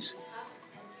happens.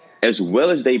 As well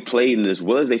as they played and as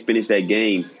well as they finished that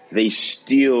game, they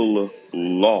still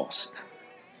lost.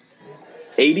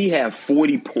 AD had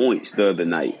 40 points the other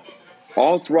night.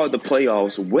 All throughout the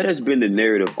playoffs, what has been the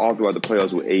narrative all throughout the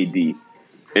playoffs with AD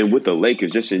and with the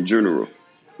Lakers just in general?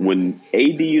 When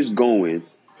AD is going,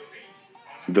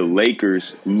 the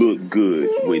Lakers look good.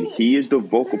 When he is the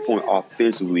vocal point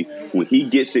offensively, when he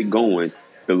gets it going,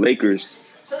 the Lakers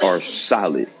are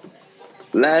solid.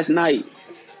 Last night,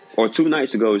 or 2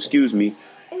 nights ago, AD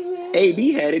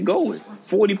had it going.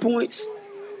 40 points.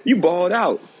 You balled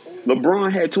out.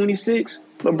 LeBron had 26.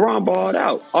 LeBron balled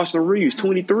out. Austin Reeves,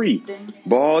 23.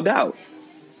 Balled out.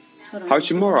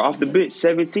 Hachimura off the bench,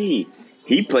 17.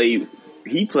 He played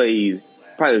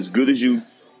probably as good as you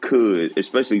could,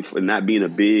 especially for not being a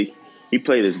big. He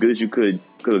played as good as you could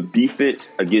defense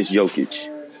against Jokic.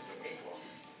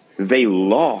 They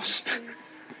lost.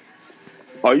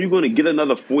 Are you going to get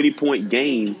another 40-point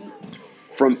game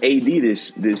from AD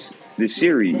this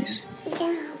series?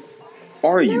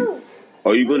 Are you?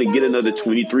 Are you going to get another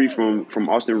 23 from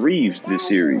Austin Reeves this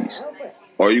series?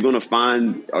 Are you going to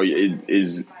find?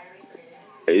 Is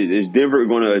Denver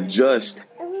going to adjust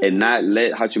and not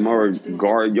let Hachimura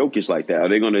guard Jokic like that? Are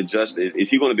they going to adjust? Is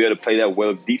he going to be able to play that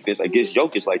well defense against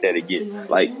Jokic like that again?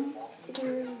 Like,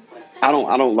 I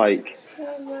don't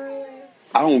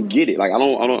get it. Like, I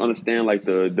don't understand like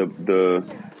the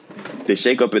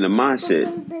shakeup in the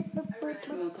mindset.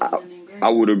 I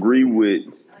would agree with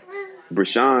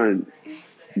Brashan.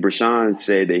 Brashan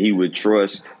said that he would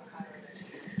trust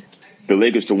the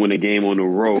Lakers to win a game on the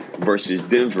road versus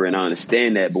Denver, and I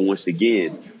understand that. But once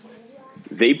again,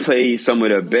 they played some of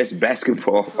their best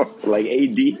basketball. Like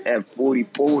AD had 40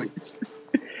 points,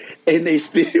 and they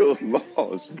still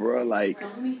lost, bro. Like,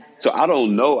 so I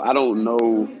don't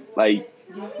know. Like,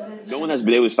 no one has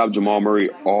been able to stop Jamal Murray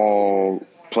all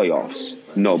playoffs?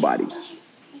 Nobody.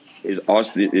 Is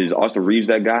Austin Reeves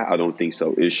that guy? I don't think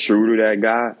so. Is Schroeder that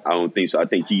guy? I don't think so. I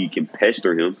think he can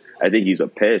pester him. I think he's a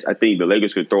pest. I think the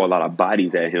Lakers could throw a lot of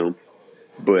bodies at him,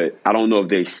 but I don't know if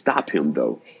they stop him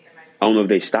though. I don't know if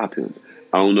they stop him.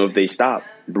 I don't know if they stop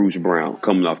Bruce Brown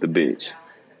coming off the bench.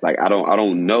 Like I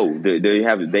don't know. They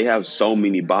have so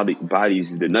many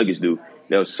bodies. The Nuggets do.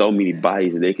 They have so many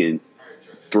bodies that they can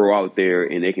throw out there,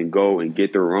 and they can go and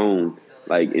get their own.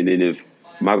 Like, and then if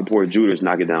Michael Porter Jr. is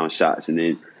knocking down shots, and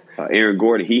then Aaron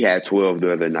Gordon, he had 12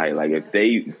 the other night. Like,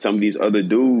 if some of these other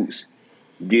dudes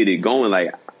get it going,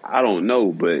 like, I don't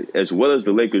know. But as well as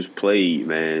the Lakers played,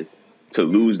 man, to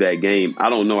lose that game, I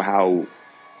don't know how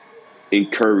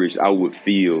encouraged I would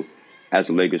feel as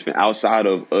a Lakers fan, outside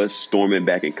of us storming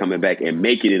back and coming back and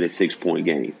making it a 6-point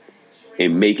game.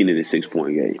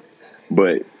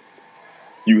 But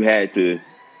you had to –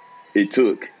 it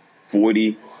took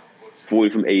 40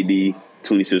 from AD,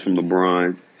 26 from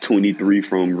LeBron, 23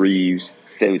 from Reeves,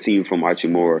 17 from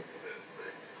Hachimura,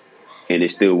 and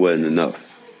it still wasn't enough.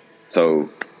 So,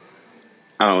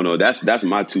 I don't know. That's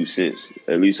my 2 cents,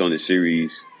 at least on the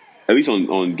series, at least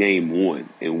on game 1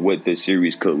 and what the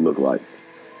series could look like.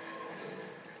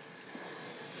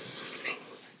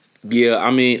 Yeah, I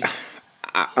mean,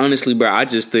 honestly, bro, I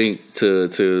just think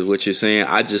to what you're saying,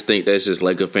 I just think that's just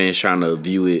Laker fans trying to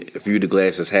view the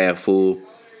glass as half full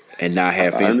and not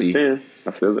half empty. I understand.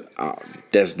 I feel it.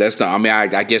 That's the. I mean,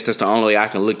 I guess that's the only way I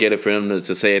can look at it for them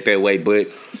to say it that way.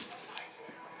 But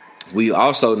we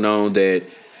also know that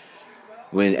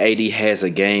when AD has a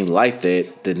game like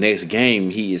that, the next game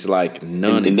he is like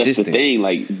non-existent. And that's the thing,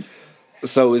 like.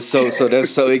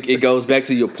 It goes back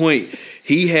to your point.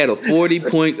 He had a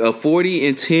 40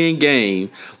 and 10 game.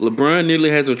 LeBron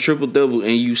nearly has a triple double,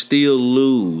 and you still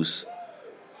lose.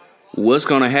 What's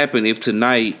gonna happen if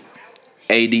tonight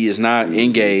AD is not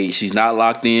engaged? He's not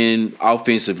locked in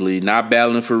offensively, not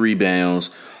battling for rebounds.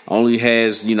 Only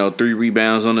has 3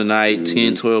 rebounds on the night,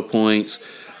 10, 12 points.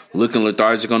 Looking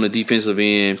lethargic on the defensive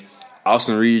end.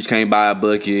 Austin Reeves can't buy a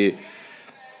bucket.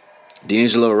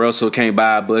 D'Angelo Russell can't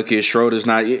buy a bucket. Schroeder's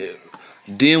not.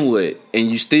 Then what?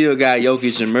 And you still got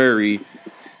Jokic and Murray,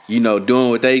 doing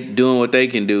what they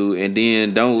can do, and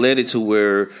then don't let it to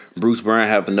where Bruce Brown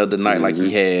have another night like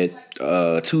he had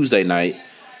Tuesday night,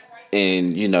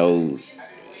 and you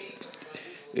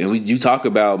talk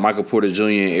about Michael Porter Jr.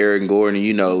 and Aaron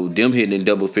Gordon, them hitting in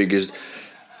double figures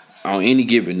on any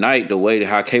given night. The way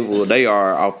how capable they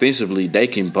are offensively, they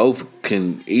can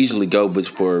easily go, but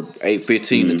for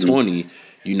 15 to 20.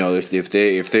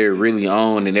 If they're really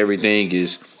on and everything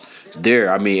is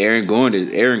there. I mean, Aaron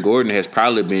Gordon has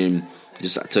probably been,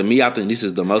 just to me, I think this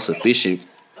is the most efficient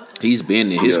he's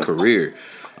been in his career.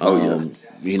 And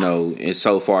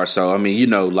so far. So I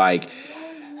mean, like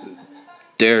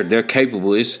they're capable.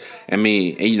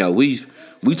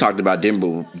 We talked about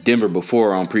Denver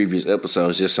before on previous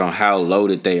episodes, just on how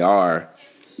loaded they are.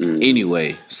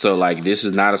 Anyway, so like this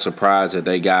is not a surprise that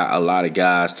they got a lot of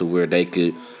guys to where they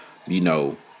could,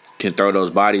 can throw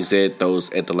those bodies at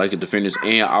the Lakers defenders,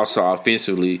 and also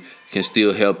offensively can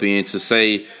still help in to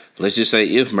say, let's just say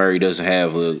if Murray doesn't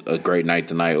have a great night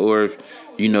tonight, or if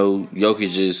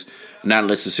Jokic is not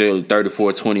necessarily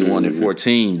 34, 21, and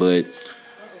 14, but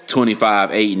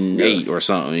 25, 8 and 8 or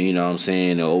something, you know what I'm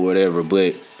saying, or whatever.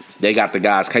 But they got the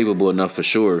guys capable enough for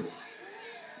sure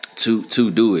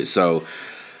to do it. So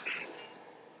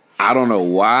I don't know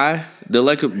why the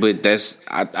Lakers, but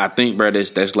I think, bro,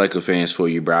 that's Laker fans for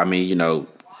you, bro. I mean,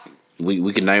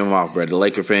 we can name them off, bro. The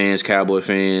Laker fans, Cowboy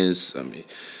fans. I mean,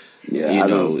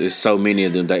 it's so many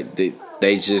of them that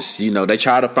they just, they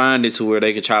try to find it to where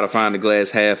they can try to find the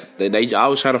glass half. They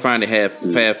always try to find it half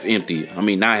empty. I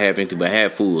mean, not half empty, but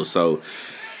half full. So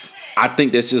I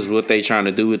think that's just what they trying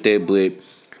to do with that. But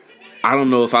I don't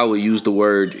know if I would use the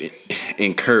word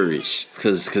encouraged,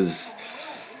 because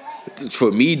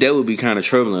for me that would be kind of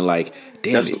troubling. Like,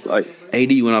 damn it,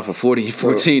 AD went off for 40 and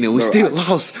 14, and we still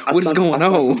lost. What is going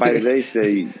on? Somebody they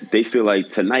say they feel like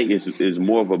tonight is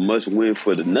more of a must win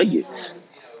for the Nuggets.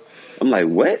 I'm like,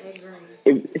 what?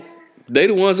 They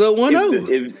the ones up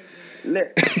 1-0.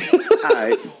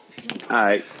 All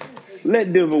right.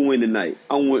 Let Denver win tonight.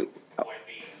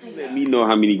 Let me know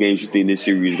how many games you think this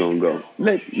series is gonna go.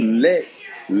 Let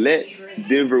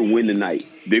Denver win tonight.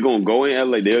 They're gonna go in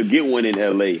LA. They'll get one in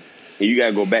LA, and you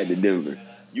gotta go back to Denver.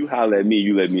 You holler at me.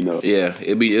 You let me know. Yeah,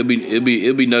 it'll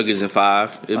be Nuggets in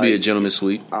 5. It'll be a gentleman's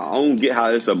sweep. I don't get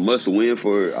how it's a must win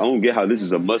for. I don't get how this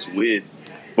is a must win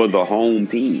for the home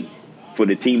team, for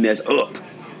the team that's up.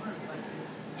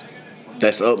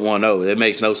 That's up 1-0. That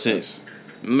makes no sense.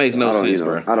 It makes no sense,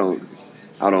 bro. I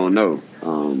don't know.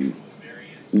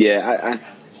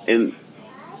 And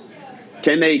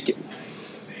can they?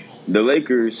 The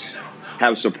Lakers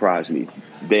have surprised me.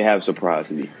 They have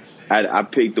surprised me. I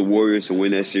picked the Warriors to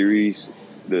win that series,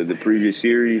 the previous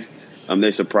series.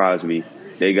 They surprised me.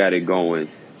 They got it going.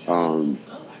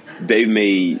 They've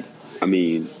made,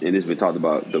 and it's been talked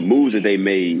about, the moves that they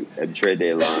made at the trade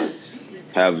deadline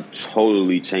have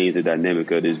totally changed the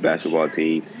dynamic of this basketball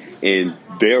team. And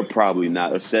they're probably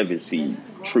not a 7 seed,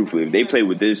 truthfully. If they play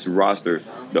with this roster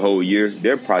the whole year,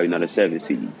 they're probably not a 7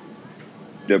 seed.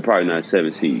 They're probably not a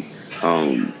 7 seed.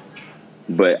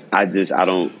 But I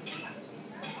don't.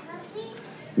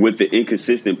 With the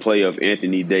inconsistent play of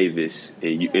Anthony Davis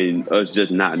and us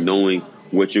just not knowing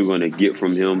what you're going to get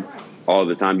from him all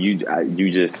the time,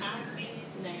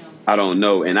 I don't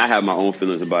know. And I have my own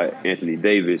feelings about Anthony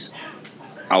Davis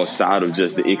outside of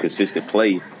just the inconsistent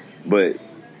play. But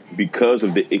because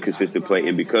of the inconsistent play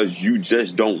and because you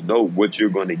just don't know what you're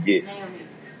going to get,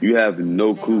 you have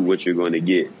no clue what you're going to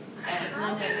get.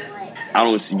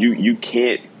 You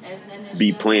can't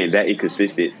be playing that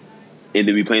inconsistent and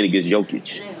then be playing against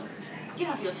Jokic.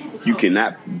 You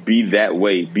cannot be that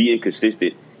way, be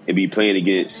inconsistent, and be playing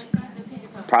against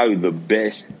probably the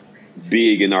best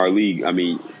big in our league.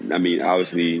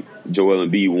 Obviously, Joel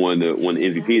Embiid won the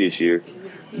MVP this year,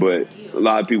 but a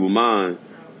lot of people mind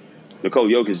Nikola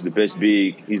Jokic is the best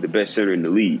big. He's the best center in the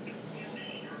league.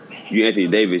 You Anthony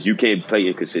Davis, you can't play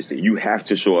inconsistent. You have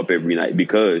to show up every night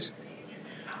because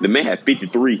the man had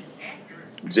 53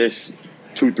 just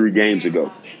 2-3 games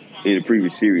ago in the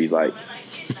previous series. Like,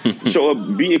 show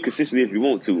up, be inconsistent if you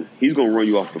want to. He's going to run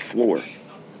you off the floor.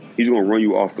 He's going to run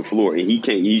you off the floor, and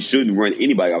he shouldn't run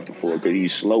anybody off the floor because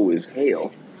he's slow as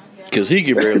hell. Because he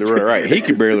can barely run, right? He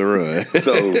can barely run.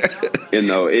 So,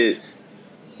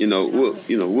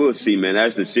 we'll see, man.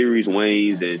 As the series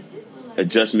wanes and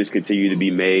adjustments continue to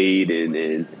be made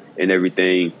and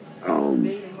everything,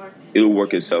 it'll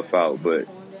work itself out. But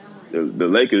the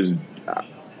Lakers,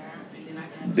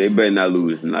 they better not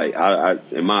lose tonight.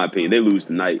 In my opinion, they lose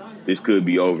tonight, this could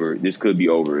be over. This could be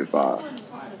over in 5.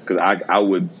 Because I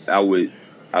would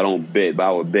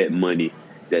bet money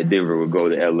that Denver would go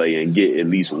to LA and get at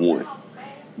least one.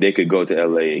 They could go to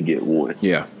LA and get one.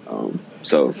 Yeah.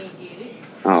 So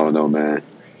I don't know, man.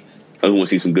 I just want to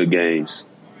see some good games.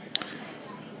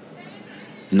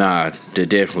 Nah, they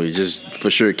definitely just for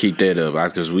sure keep that up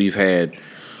because we've had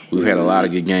a lot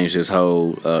of good games this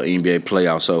whole NBA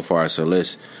playoff so far. So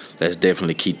let's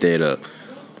definitely keep that up.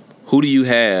 Who do you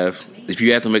have if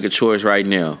you have to make a choice right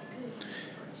now?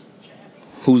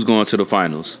 Who's going to the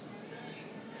finals?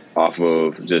 Off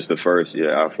of just the first,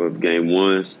 off of game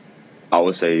ones, I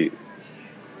would say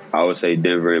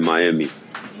Denver and Miami.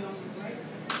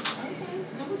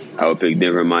 I would pick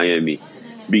Denver and Miami.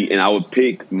 And I would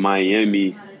pick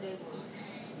Miami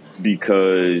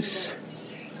because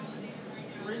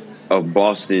of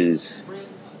Boston's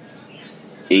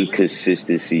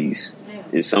inconsistencies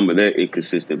and some of their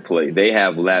inconsistent play. They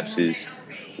have lapses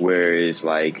where it's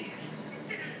like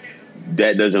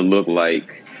that doesn't look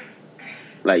like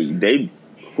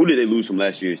who did they lose from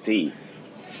last year's team?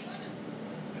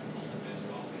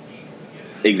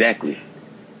 Exactly.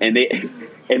 And they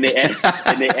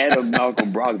added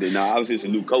Malcolm Brogdon. Now obviously it's a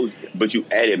new coach, but you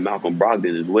added Malcolm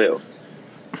Brogdon as well.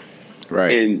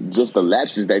 Right. And just the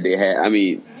lapses that they had. I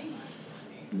mean,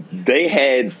 they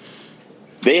had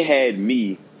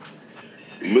me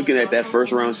looking at that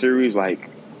first round series like,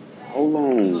 hold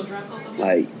on.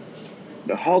 Like,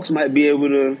 the Hawks might be able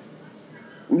to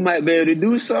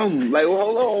do something. Like, well,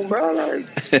 hold on, bro.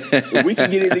 Like, if we can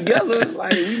get it together,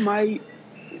 like, we might,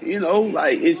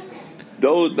 it's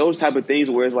those type of things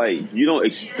where it's like you don't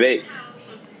expect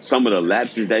some of the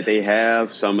lapses that they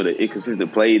have, some of the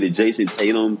inconsistent play, the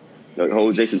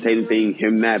whole Jason Tatum thing,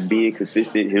 him not being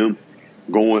consistent, him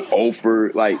going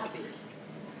over, like,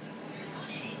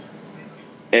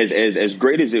 as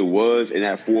great as it was in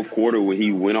that fourth quarter when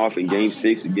he went off in Game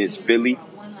 6 against Philly,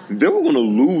 they were going to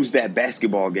lose that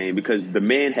basketball game because the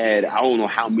man had, I don't know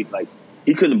how many, like,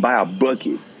 he couldn't buy a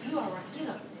bucket.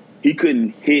 He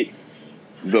couldn't hit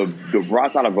the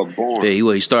rocks out of a barn. Yeah,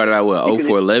 he started out, 0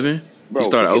 for 11? He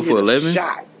started 0 for 11?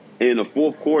 Shot. And in the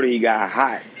fourth quarter, he got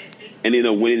hot and ended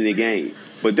up winning the game.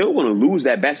 But they were going to lose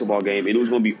that basketball game, and it was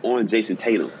going to be on Jason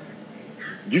Tatum.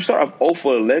 You start off 0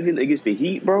 for 11 against the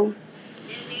Heat, bro.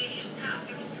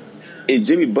 And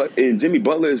Jimmy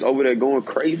Butler is over there going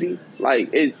crazy. I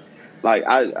think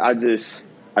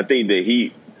the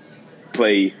Heat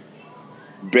play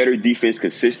better defense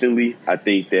consistently. I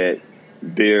think that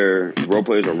their role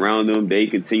players around them, they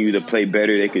continue to play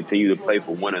better. They continue to play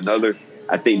for one another.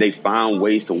 I think they found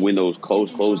ways to win those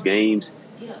close games.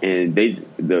 and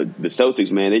the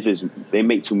Celtics, man, they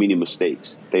make too many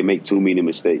mistakes.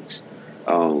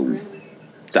 So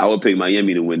I would pick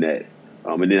Miami to win that.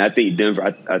 And then I think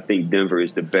Denver. I think Denver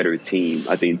is the better team.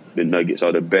 I think the Nuggets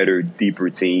are the better, deeper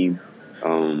team.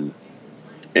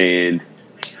 And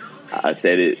I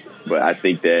said it, but I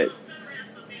think that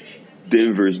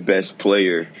Denver's best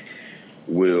player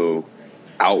will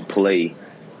outplay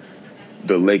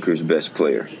the Lakers' best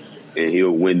player, and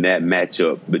he'll win that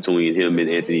matchup between him and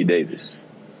Anthony Davis.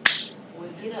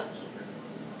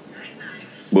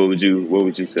 What would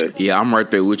you say? Yeah, I'm right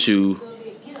there with you.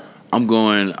 I'm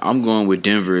going with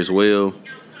Denver as well.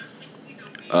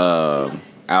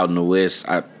 Out in the West,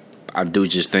 I do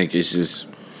just think it's just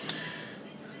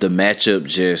the matchup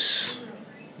just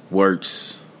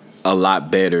works a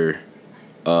lot better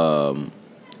in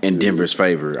Denver's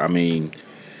favor. I mean,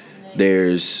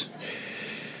 like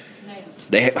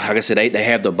I said, they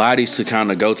have the bodies to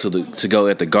kind of go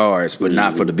at the guards, but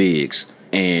not for the bigs.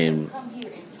 And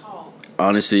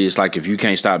honestly, it's like if you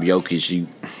can't stop Jokic,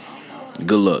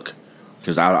 good luck.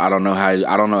 Because I don't know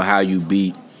how you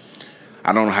beat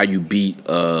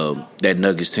that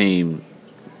Nuggets team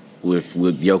with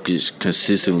Jokic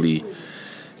consistently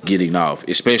getting off,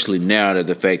 especially now that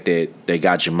the fact that they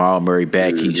got Jamal Murray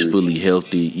back, he's fully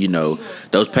healthy. You know,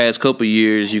 those past couple of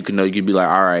years, you could be like,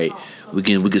 all right, we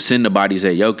can send the bodies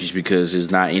at Jokic because there's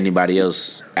not anybody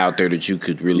else out there that you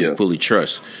could really fully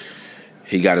trust.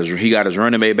 He got his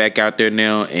running mate back out there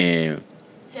now, and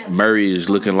Murray is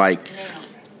looking like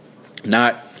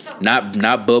not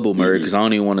Bubble Murray, because I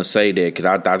don't even want to say that,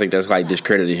 because I think that's like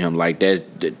discrediting him. Like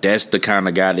that's the kind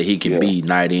of guy that he can be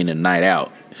night in and night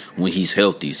out when he's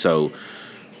healthy. So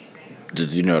the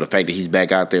fact that he's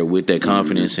back out there with that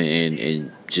confidence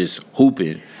and just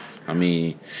hooping, I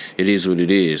mean, it is what it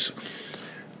is.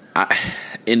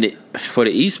 For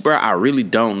the East, bro, I really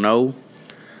don't know.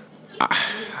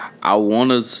 I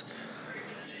want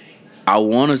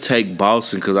to take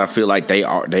Boston because I feel like they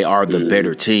are the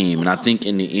better team, and I think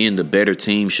in the end the better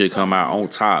team should come out on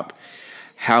top.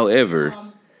 However,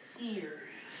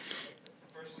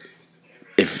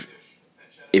 if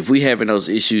we having those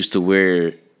issues to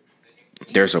where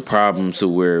there's a problem to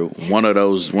where one of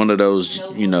those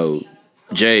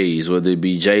Jays, whether it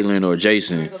be Jalen or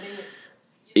Jason,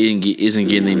 isn't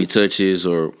getting any touches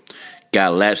or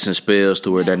got lapsing spells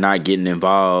to where they're not getting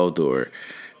involved or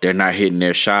they're not hitting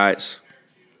their shots,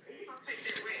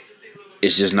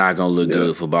 it's just not going to look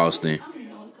good for Boston.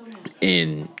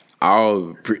 And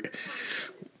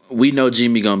we know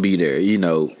Jimmy going to be there. You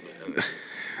know,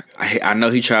 I know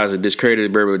he tries to discredit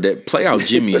it, bro, but that playoff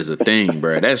Jimmy is a thing,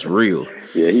 bro. That's real.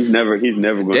 Yeah, he's never going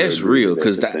to. That's real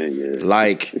because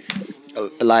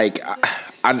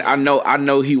I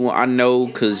know he want. I know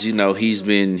because he's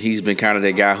been kind of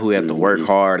that guy who had to work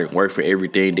hard and work for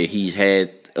everything that he's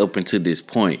had up until this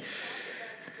point.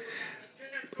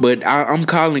 But I'm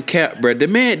calling cap, bro. That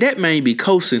man be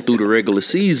coasting through the regular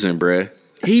season, bro.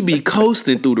 He be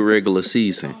coasting through the regular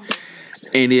season,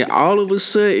 and then all of a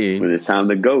sudden, when it's time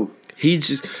to go,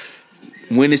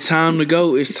 when it's time to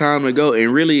go, it's time to go.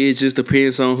 And really, it just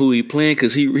depends on who he playing.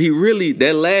 Because he really,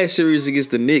 that last series against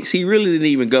the Knicks, he really didn't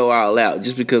even go all out.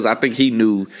 Just because I think he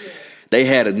knew they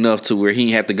had enough to where he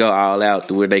didn't have to go all out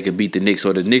to where they could beat the Knicks.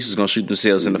 Or the Knicks was going to shoot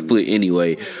themselves in the foot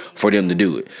anyway for them to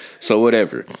do it. So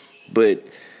whatever. But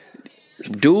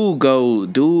dude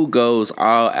goes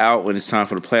all out when it's time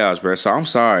for the playoffs, bro. So I'm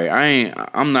sorry.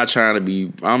 I'm not trying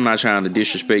to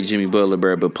disrespect Jimmy Butler,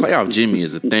 bro, but playoff Jimmy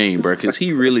is a thing, bro, because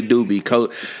he really do be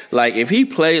like if he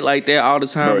played like that all the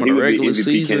time in the regular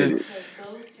season.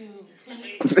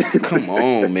 Come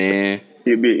on, man.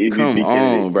 Come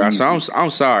on, bro. So I'm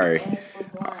sorry.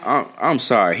 I'm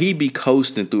sorry. He be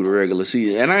coasting through the regular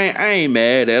season, and I ain't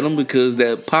mad at him because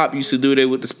that Pop used to do that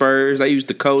with the Spurs. They used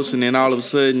to coast, and then all of a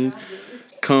sudden,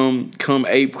 come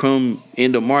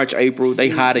into March, April, they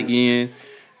hot again,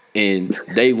 and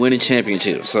they winning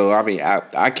championships. So I mean,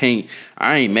 I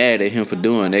ain't mad at him for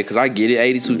doing that because I get it.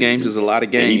 82 games is a lot of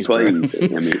games. And he plays.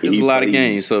 It's a lot of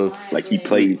games. So like he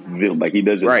plays them, like he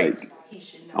doesn't. Right. Like,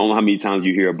 I don't know how many times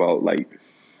you hear about like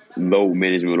load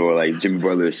management or like Jimmy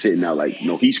Butler is sitting out. Like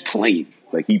no, he's playing.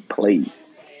 Like he plays.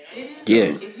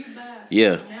 Yeah.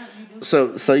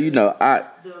 So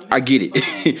I get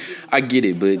it. I get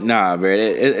it, but nah, bro,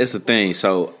 it's the thing.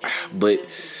 So, but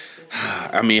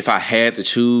I mean, if I had to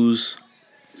choose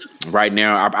right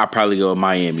now, I probably go with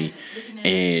Miami.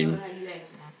 And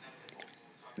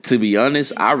to be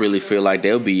honest, I really feel like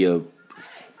there'll be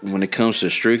when it comes to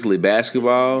strictly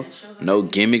basketball, no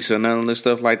gimmicks or none of this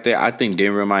stuff like that. I think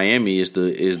Denver Miami is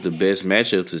the best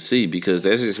matchup to see because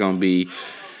that's just gonna be,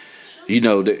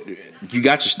 you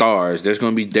got your stars. There's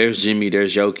Jimmy,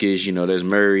 there's Jokic, there's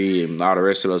Murray and all the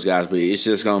rest of those guys. But it's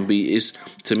just gonna be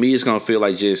to me it's gonna feel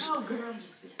like just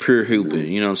pure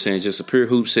hooping. You know what I'm saying? Just a pure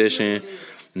hoop session.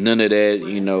 None of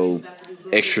that,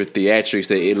 extra theatrics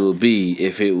that it would be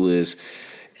if it was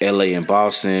LA and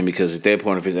Boston. Because at that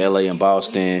point, if it's LA and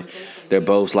Boston, they're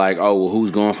both like, oh, well,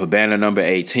 who's going for banner number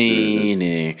 18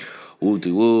 and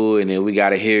woo, and then we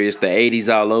gotta hear it's the 80s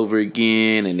all over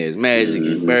again, and there's Magic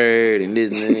and Bird and this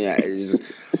and that.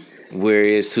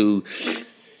 Whereas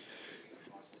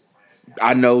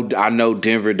I know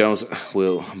Denver don't.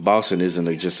 Well, Boston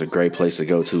isn't just a great place to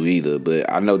go to either, but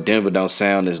I know Denver don't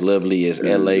sound as lovely as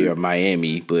LA or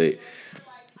Miami, but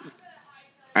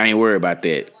I ain't worried about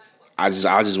that. I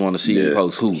just want to see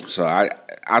folks hoop. So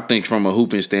I think from a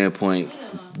hooping standpoint,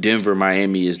 Denver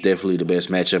Miami is definitely the best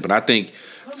matchup, and I think.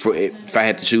 If I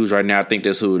had to choose right now, I think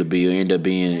that's who it would be. It'll end up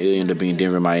being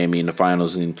Denver, Miami in the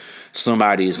finals, and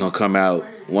somebody is gonna come out.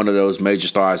 One of those major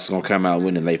stars is gonna come out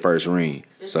winning their first ring.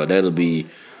 So that'll be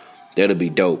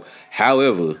dope.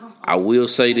 However, I will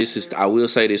say this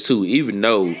too. Even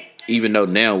though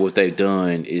now what they've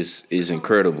done is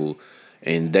incredible,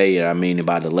 and I mean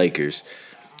by the Lakers.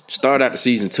 Start out the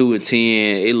season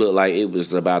 2-10. It looked like it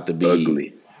was about to be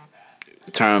ugly.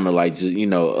 Time to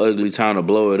ugly time to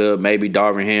blow it up. Maybe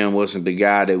Darvin Ham wasn't the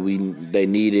guy that they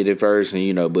needed at first,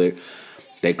 and but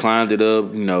they climbed it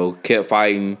up. Kept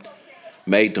fighting,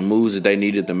 made the moves that they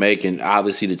needed to make, and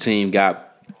obviously the team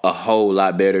got a whole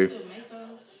lot better.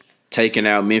 Taking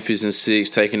out Memphis in 6,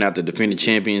 taking out the defending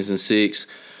champions in 6.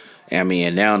 And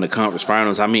now in the conference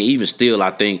finals, even still,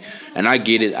 I think, and I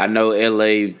get it. I know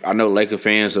Laker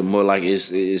fans are more like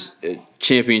it's a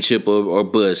championship or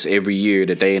bust every year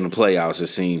that they in the playoffs, it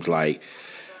seems like.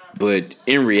 But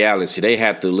in reality, they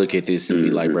have to look at this and be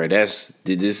like, bro, it's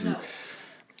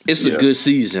a good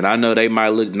season. I know they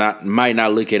might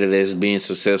not look at it as being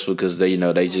successful because they've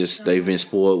been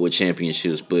spoiled with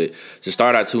championships. But to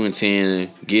start out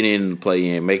 2-10, get in the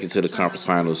play-in, make it to the conference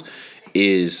finals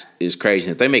is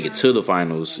crazy. If they make it to the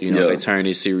finals, if they turn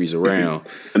this series around.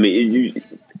 You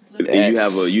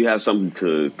have something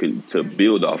to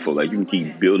build off of. Like you can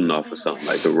keep building off of something.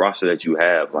 Like the roster that you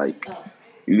have, like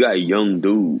you got young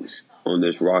dudes on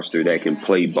this roster that can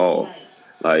play ball.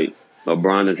 Like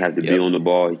LeBron doesn't have to be on the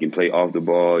ball; he can play off the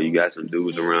ball. You got some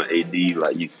dudes around AD.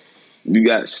 Like you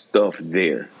got stuff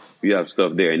there. You have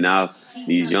stuff there. And now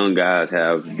these young guys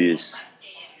have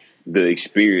the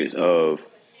experience of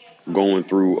going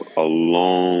through a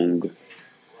long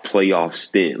playoff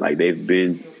stint. Like they've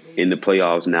been in the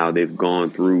playoffs now. They've gone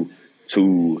through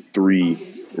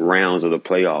 2-3 rounds of the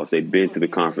playoffs. They've been to the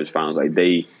conference finals. Like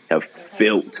they have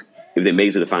felt, if they made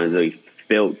it to the finals, they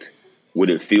felt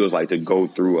what it feels like to go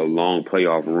through a long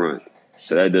playoff run.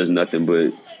 So that does nothing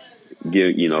but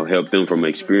help them from an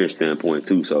experience standpoint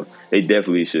too. So they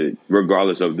definitely should,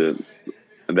 regardless of the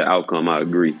outcome, I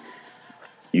agree.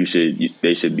 They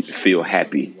should feel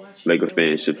happy. Laker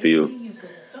fans should feel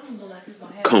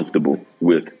comfortable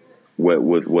with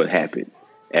what happened.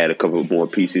 Add a couple more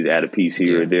pieces, add a piece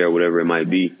here or there, whatever it might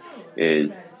be,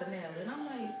 and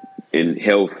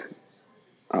health.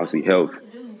 Obviously, health.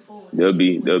 They'll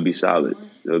be solid.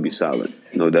 They'll be solid,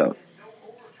 no doubt.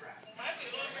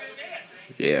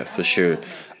 Yeah, for sure.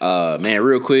 Man,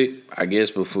 real quick, I guess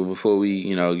before we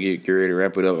get ready to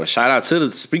wrap it up,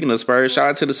 speaking of Spurs, shout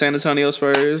out to the San Antonio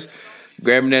Spurs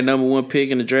grabbing that number 1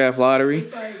 pick in the draft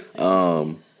lottery.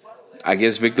 I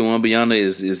guess Victor Wembanyama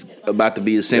is about to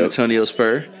be a San Antonio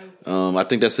Spur. I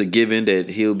think that's a given that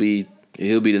he'll be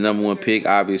the number 1 pick,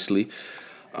 obviously.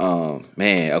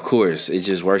 Man, of course, it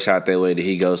just works out that way that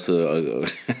he goes to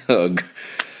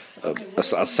a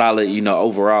solid,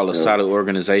 overall a solid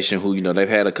organization who, they've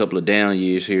had a couple of down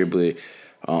years here, but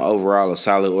overall a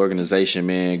solid organization,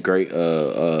 man. Great,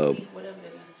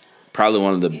 probably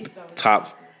one of the top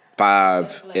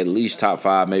 5, at least top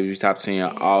 5, maybe top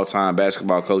 10 all-time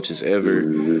basketball coaches ever.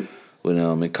 With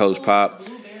and Coach Pop.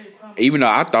 Even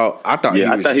though I thought he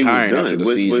was retiring after the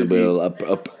season,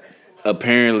 but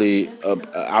apparently,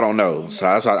 I don't know. So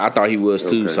I thought he was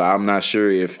too. Okay. So I'm not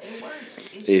sure if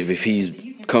he's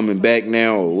coming back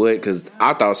now or what. Because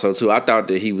I thought so too. I thought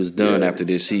that he was done after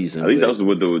this season. I think that was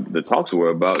what the talks were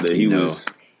about. That he was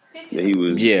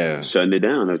shutting it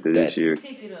down after this year.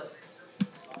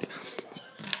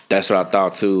 That's what I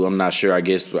thought too. I'm not sure. I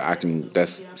guess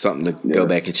that's something to go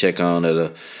back and check on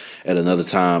at another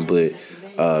time. But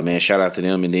man, shout out to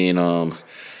them. And then on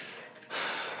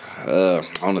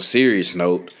a serious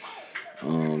note,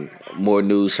 more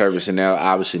news surfacing now.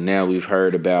 Obviously, now we've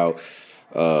heard about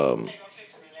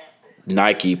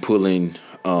Nike pulling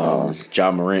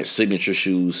Ja Morant's signature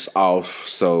shoes off.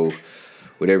 So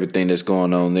with everything that's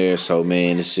going on there. So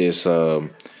man, it's just I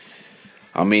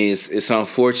mean it's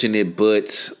unfortunate,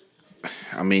 but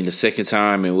I mean the second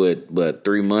time in what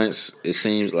 3 months it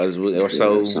seems like or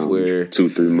so where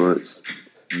 2-3 months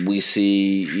we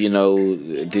see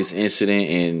this incident,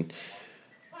 and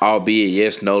albeit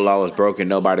yes, no law was broken,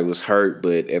 nobody was hurt,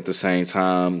 but at the same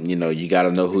time, you got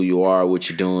to know who you are, what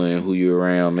you're doing, who you're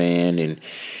around, man, and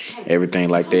everything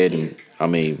like that. And I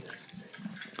mean,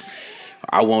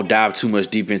 I won't dive too much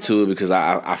deep into it because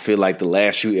I feel like the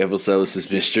last few episodes has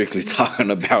been strictly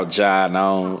talking about Ja,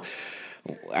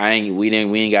 and we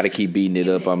ain't got to keep beating it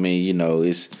up. I mean,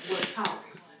 it's.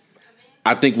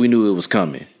 I think we knew it was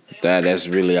coming. That's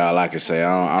really all I can say.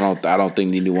 I don't think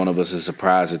neither one of us is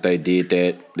surprised that they did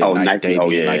that. Nike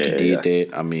did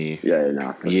that. I mean,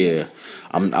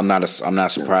 I'm not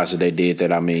surprised that they did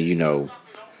that. I mean,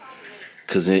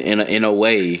 because in a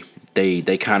way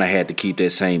they kind of had to keep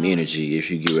that same energy, if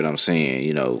you get what I'm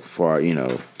saying.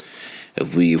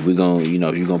 If you're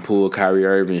gonna pull Kyrie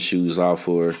Irving's shoes off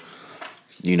for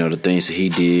the things that he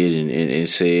did and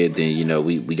said, then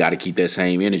we got to keep that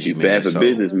same energy. You bad for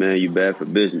business, man. You bad for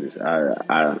business.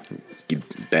 You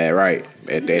bad right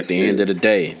at the end of the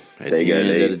day. At the end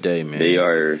of the day, man. They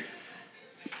are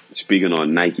speaking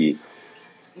on Nike.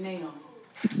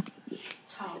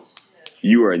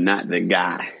 You are not the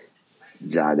guy,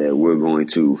 Ja, that we're going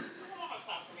to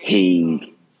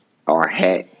hang our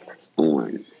hat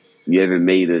on. You haven't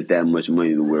made us that much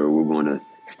money to where we're going to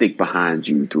stick behind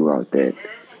you throughout that.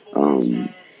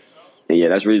 And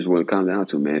that's really what it comes down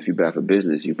to, man. If you're bad for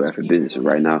business, you're bad for business. And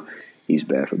right now, he's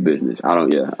bad for business.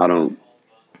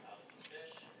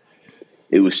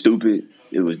 It was stupid.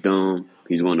 It was dumb.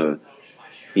 He's gonna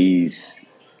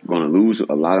lose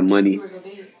a lot of money.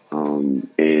 And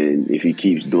if he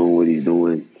keeps doing what he's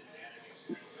doing,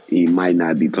 he might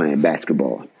not be playing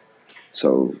basketball.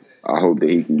 So I hope that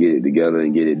he can get it together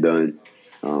and get it done,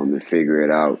 and figure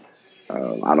it out.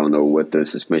 I don't know what the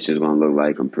suspension is going to look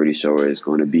like. I'm pretty sure it's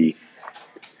going to be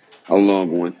a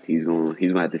long one. He's going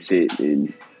to have to sit,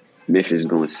 and Memphis is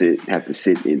going to have to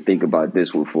sit and think about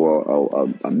this one for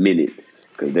a minute,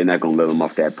 because they're not going to let him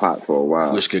off that pot for a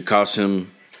while. Which could cost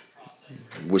him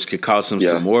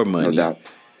some more money. No doubt.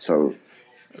 So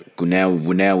now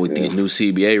with these new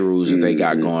CBA rules that they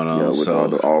got going on, with all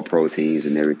the all pro teams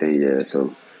and everything,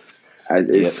 So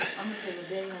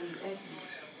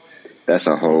that's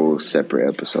a whole separate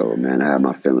episode, man. I have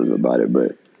my feelings about it,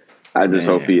 but I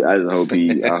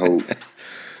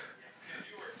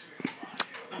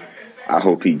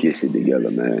hope he gets it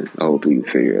together, man. I hope he can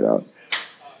figure it out.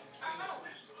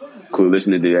 Cool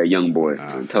listening to that young boy.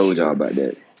 I told y'all about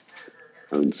that.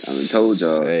 I told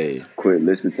y'all. Quit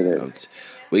listening to that.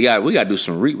 We got to do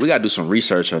some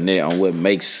research on that, on what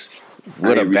makes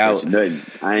I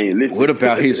ain't listening. What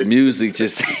about his music?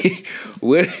 Just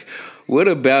what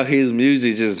about his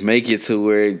music? Just make it to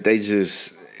where it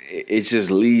just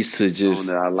leads to just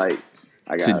that I like.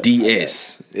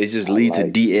 DS. It just leads to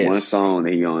DS. One song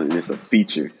that he on, and it's a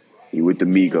feature. He with the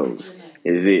Migos.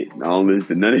 Is it? I don't listen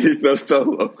to none of his stuff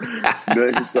solo. None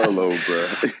of his solo, bro.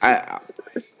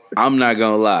 I'm not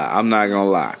gonna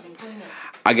lie.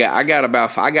 I got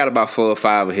about 4 or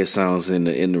 5 of his songs in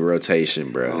the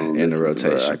rotation, bro. I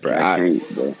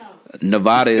can't, bro.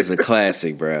 Nevada is a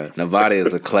classic, bro. Nevada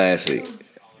is a classic.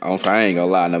 I ain't gonna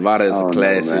lie. Nevada is a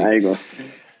classic.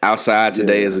 Outside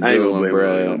Today is a good one,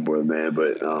 bro. Man,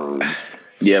 but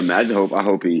yeah, man. I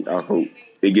hope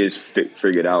it gets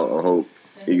figured out. I hope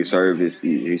he can serve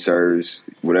he serves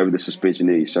whatever the suspension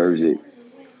is. He serves it,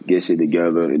 gets it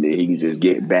together, and then he can just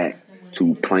get back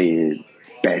to playing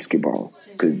basketball,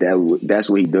 because that's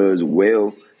what he does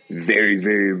well, very,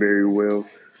 very, very well,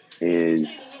 and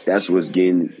that's what's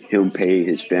getting him paid,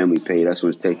 his family paid. That's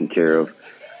what's taking care of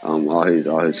all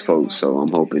his folks. So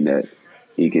I'm hoping that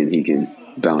he can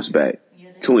bounce back.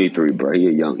 23, bro. He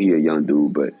a young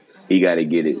dude, but he got to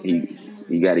get it.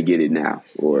 He got to get it now,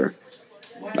 or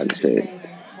like I said,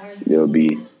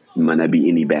 might not be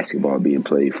any basketball being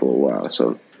played for a while.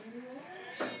 So.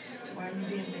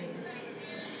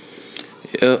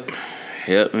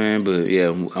 Yep, man. But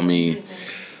yeah, I mean,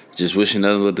 just wishing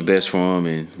nothing but the best for him,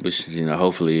 and wish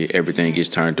hopefully everything gets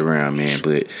turned around, man.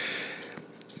 But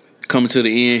coming to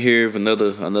the end here of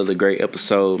another great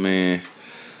episode, man.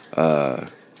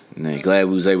 Man, glad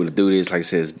we was able to do this. Like I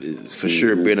said, it's for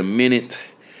sure been a minute,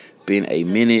 but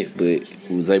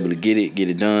we was able to get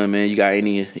it done, man. You got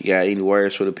any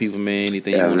words for the people, man?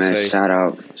 Anything you want to say? Shout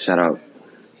out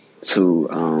to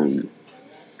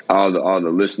all the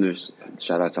listeners.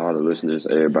 Shout out to all the listeners,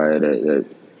 everybody that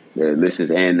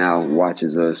listens and now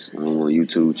watches us on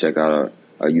YouTube. Check out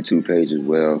our YouTube page as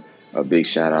well. A big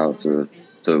shout out to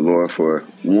to the Lord for,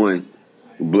 one,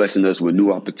 blessing us with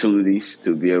new opportunities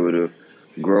to be able to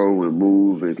grow and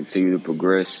move and continue to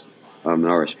progress in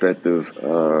our respective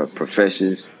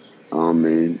professions,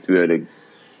 and to be able to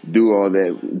do all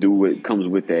that, do what comes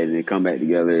with that, and then come back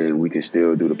together and we can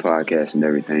still do the podcast and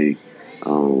everything.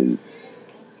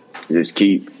 Just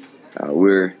keep,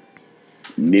 we're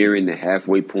nearing the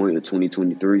halfway point of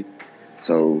 2023.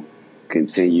 So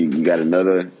continue. You got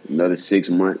another 6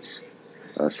 months,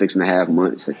 6.5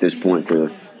 months at this point to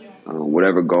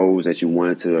whatever goals that you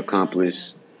wanted to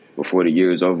accomplish before the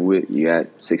year is over with. You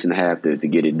got 6.5 to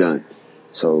get it done.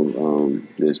 So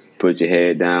just put your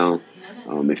head down.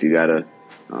 If you gotta,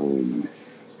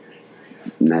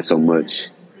 not so much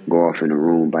go off in a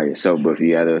room by yourself, but if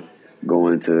you gotta go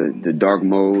into the dark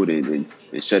mode and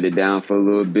shut it down for a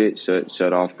little bit,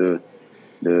 shut off the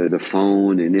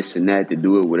phone and this and that to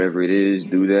do it, whatever it is,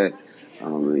 do that,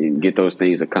 and get those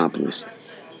things accomplished.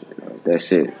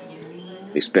 That's it.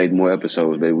 Expect more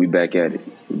episodes, baby. We back at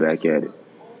it.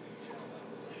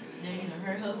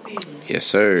 Yes,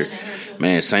 sir.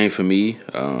 Man, same for me.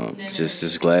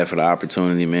 Just glad for the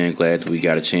opportunity, man. Glad that we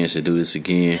got a chance to do this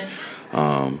again.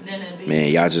 Man,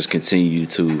 y'all just continue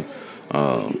to,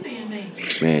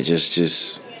 man,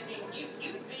 just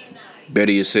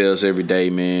better yourselves every day,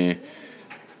 man.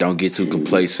 Don't get too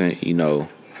complacent, you know.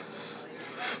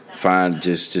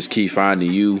 Just keep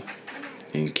finding you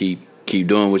and keep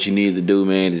doing what you need to do,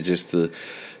 man. It's just to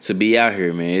be out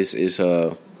here, man. It's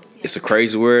a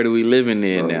crazy world that we living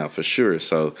in now, for sure.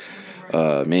 So,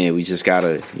 man, we just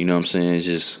gotta, you know what I'm saying?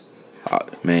 Just,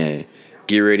 man,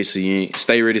 get ready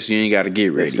stay ready so you ain't gotta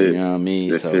get ready. You know what I mean?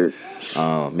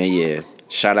 Man, yeah.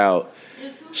 Shout out,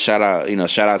 you know,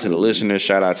 shout out to the listeners,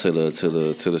 shout out to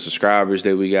the subscribers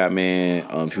that we got, man.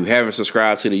 If you haven't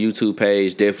subscribed to the YouTube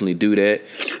page, definitely do that,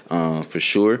 for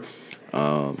sure.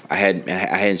 I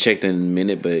hadn't checked in a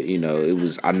minute, but you know,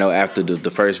 I know after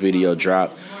the first video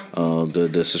dropped,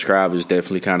 the subscribers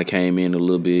definitely kind of came in a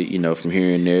little bit, you know, from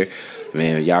here and there.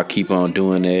 Man, y'all keep on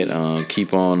doing that.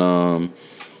 Keep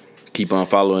on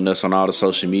following us on all the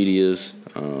social medias.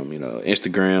 You know,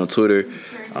 Instagram, Twitter.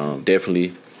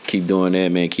 Definitely keep doing that,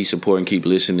 man. Keep supporting, keep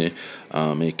listening,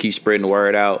 and keep spreading the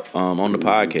word out on the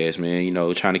podcast, man. You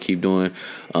know, trying to keep doing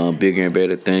bigger and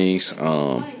better things.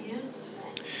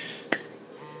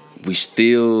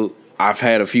 I've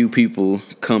had a few people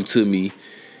come to me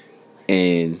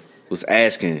and was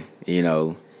asking, you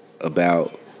know,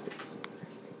 about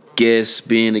guests,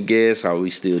 being a guest. Are we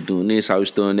still doing this? Are we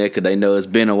still doing that? Because they know it's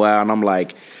been a while, and I'm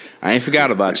like, I ain't forgot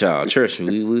about y'all. Trust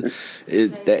me,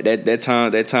 that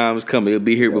time is coming. It'll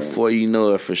be here before you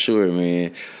know it, for sure,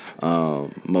 man.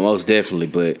 Most definitely.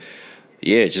 But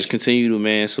yeah, just continue to,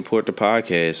 man, support the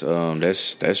podcast.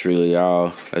 That's really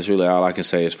all. That's really all I can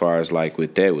say as far as like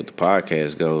with the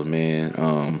podcast goes,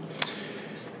 man.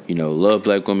 You know, love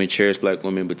black women, cherish black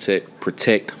women,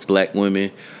 protect black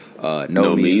women.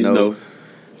 No means no.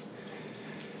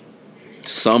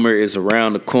 Summer is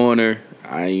around the corner.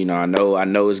 I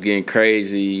know it's getting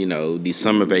crazy. You know, these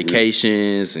summer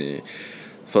vacations and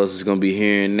folks is gonna be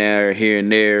here and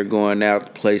there, going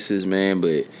out places, man.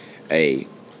 But hey,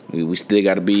 we still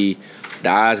gotta be. The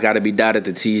I's gotta be dotted,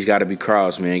 the T's gotta be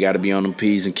crossed, man. Gotta be on them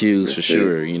P's and Q's for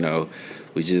sure. You know,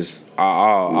 we just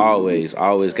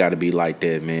always gotta be like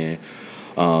that, man.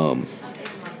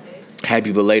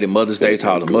 Happy belated Mother's Day to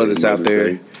all the mothers out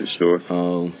there. For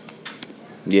sure.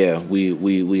 Yeah,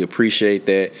 we appreciate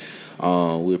that.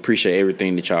 We appreciate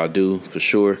everything that y'all do, for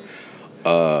sure.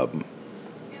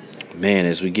 Man,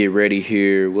 as we get ready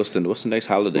here, what's the next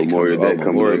holiday?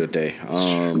 Memorial Day.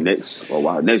 Next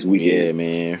weekend. Yeah,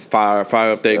 man. Fire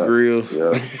up that grill.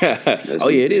 Yeah. Oh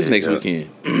yeah, it is next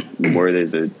weekend. Memorial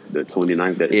Day, the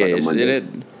 29th. That yeah, like a Monday.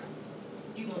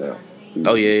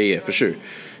 Oh yeah, for sure.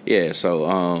 Yeah,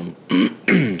 so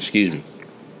excuse me.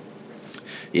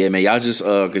 Yeah, man, y'all just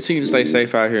continue to stay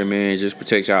safe out here, man. Just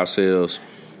protect yourselves.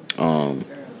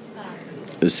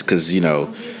 It's because, you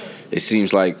know, it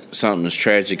seems like something as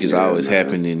tragic is always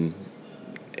happening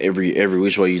every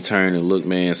which way you turn and look,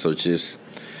 man. So just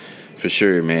for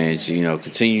sure, man, you know,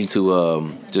 continue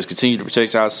to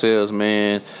protect ourselves,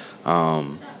 man.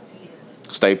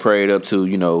 Stay prayed up to,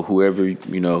 you know, whoever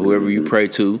you pray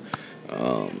to.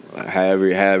 However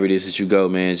it is that you go,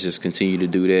 man, just continue to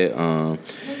do that.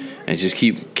 And just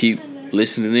keep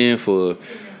listening in for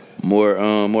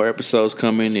more episodes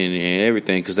coming and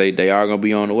everything, because they are gonna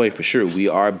be on the way for sure. We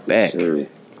are back.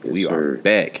 We are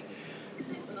back.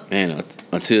 Man,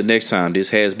 until next time, this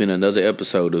has been another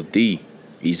episode of the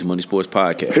Easy Money Sports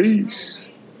Podcast. Peace.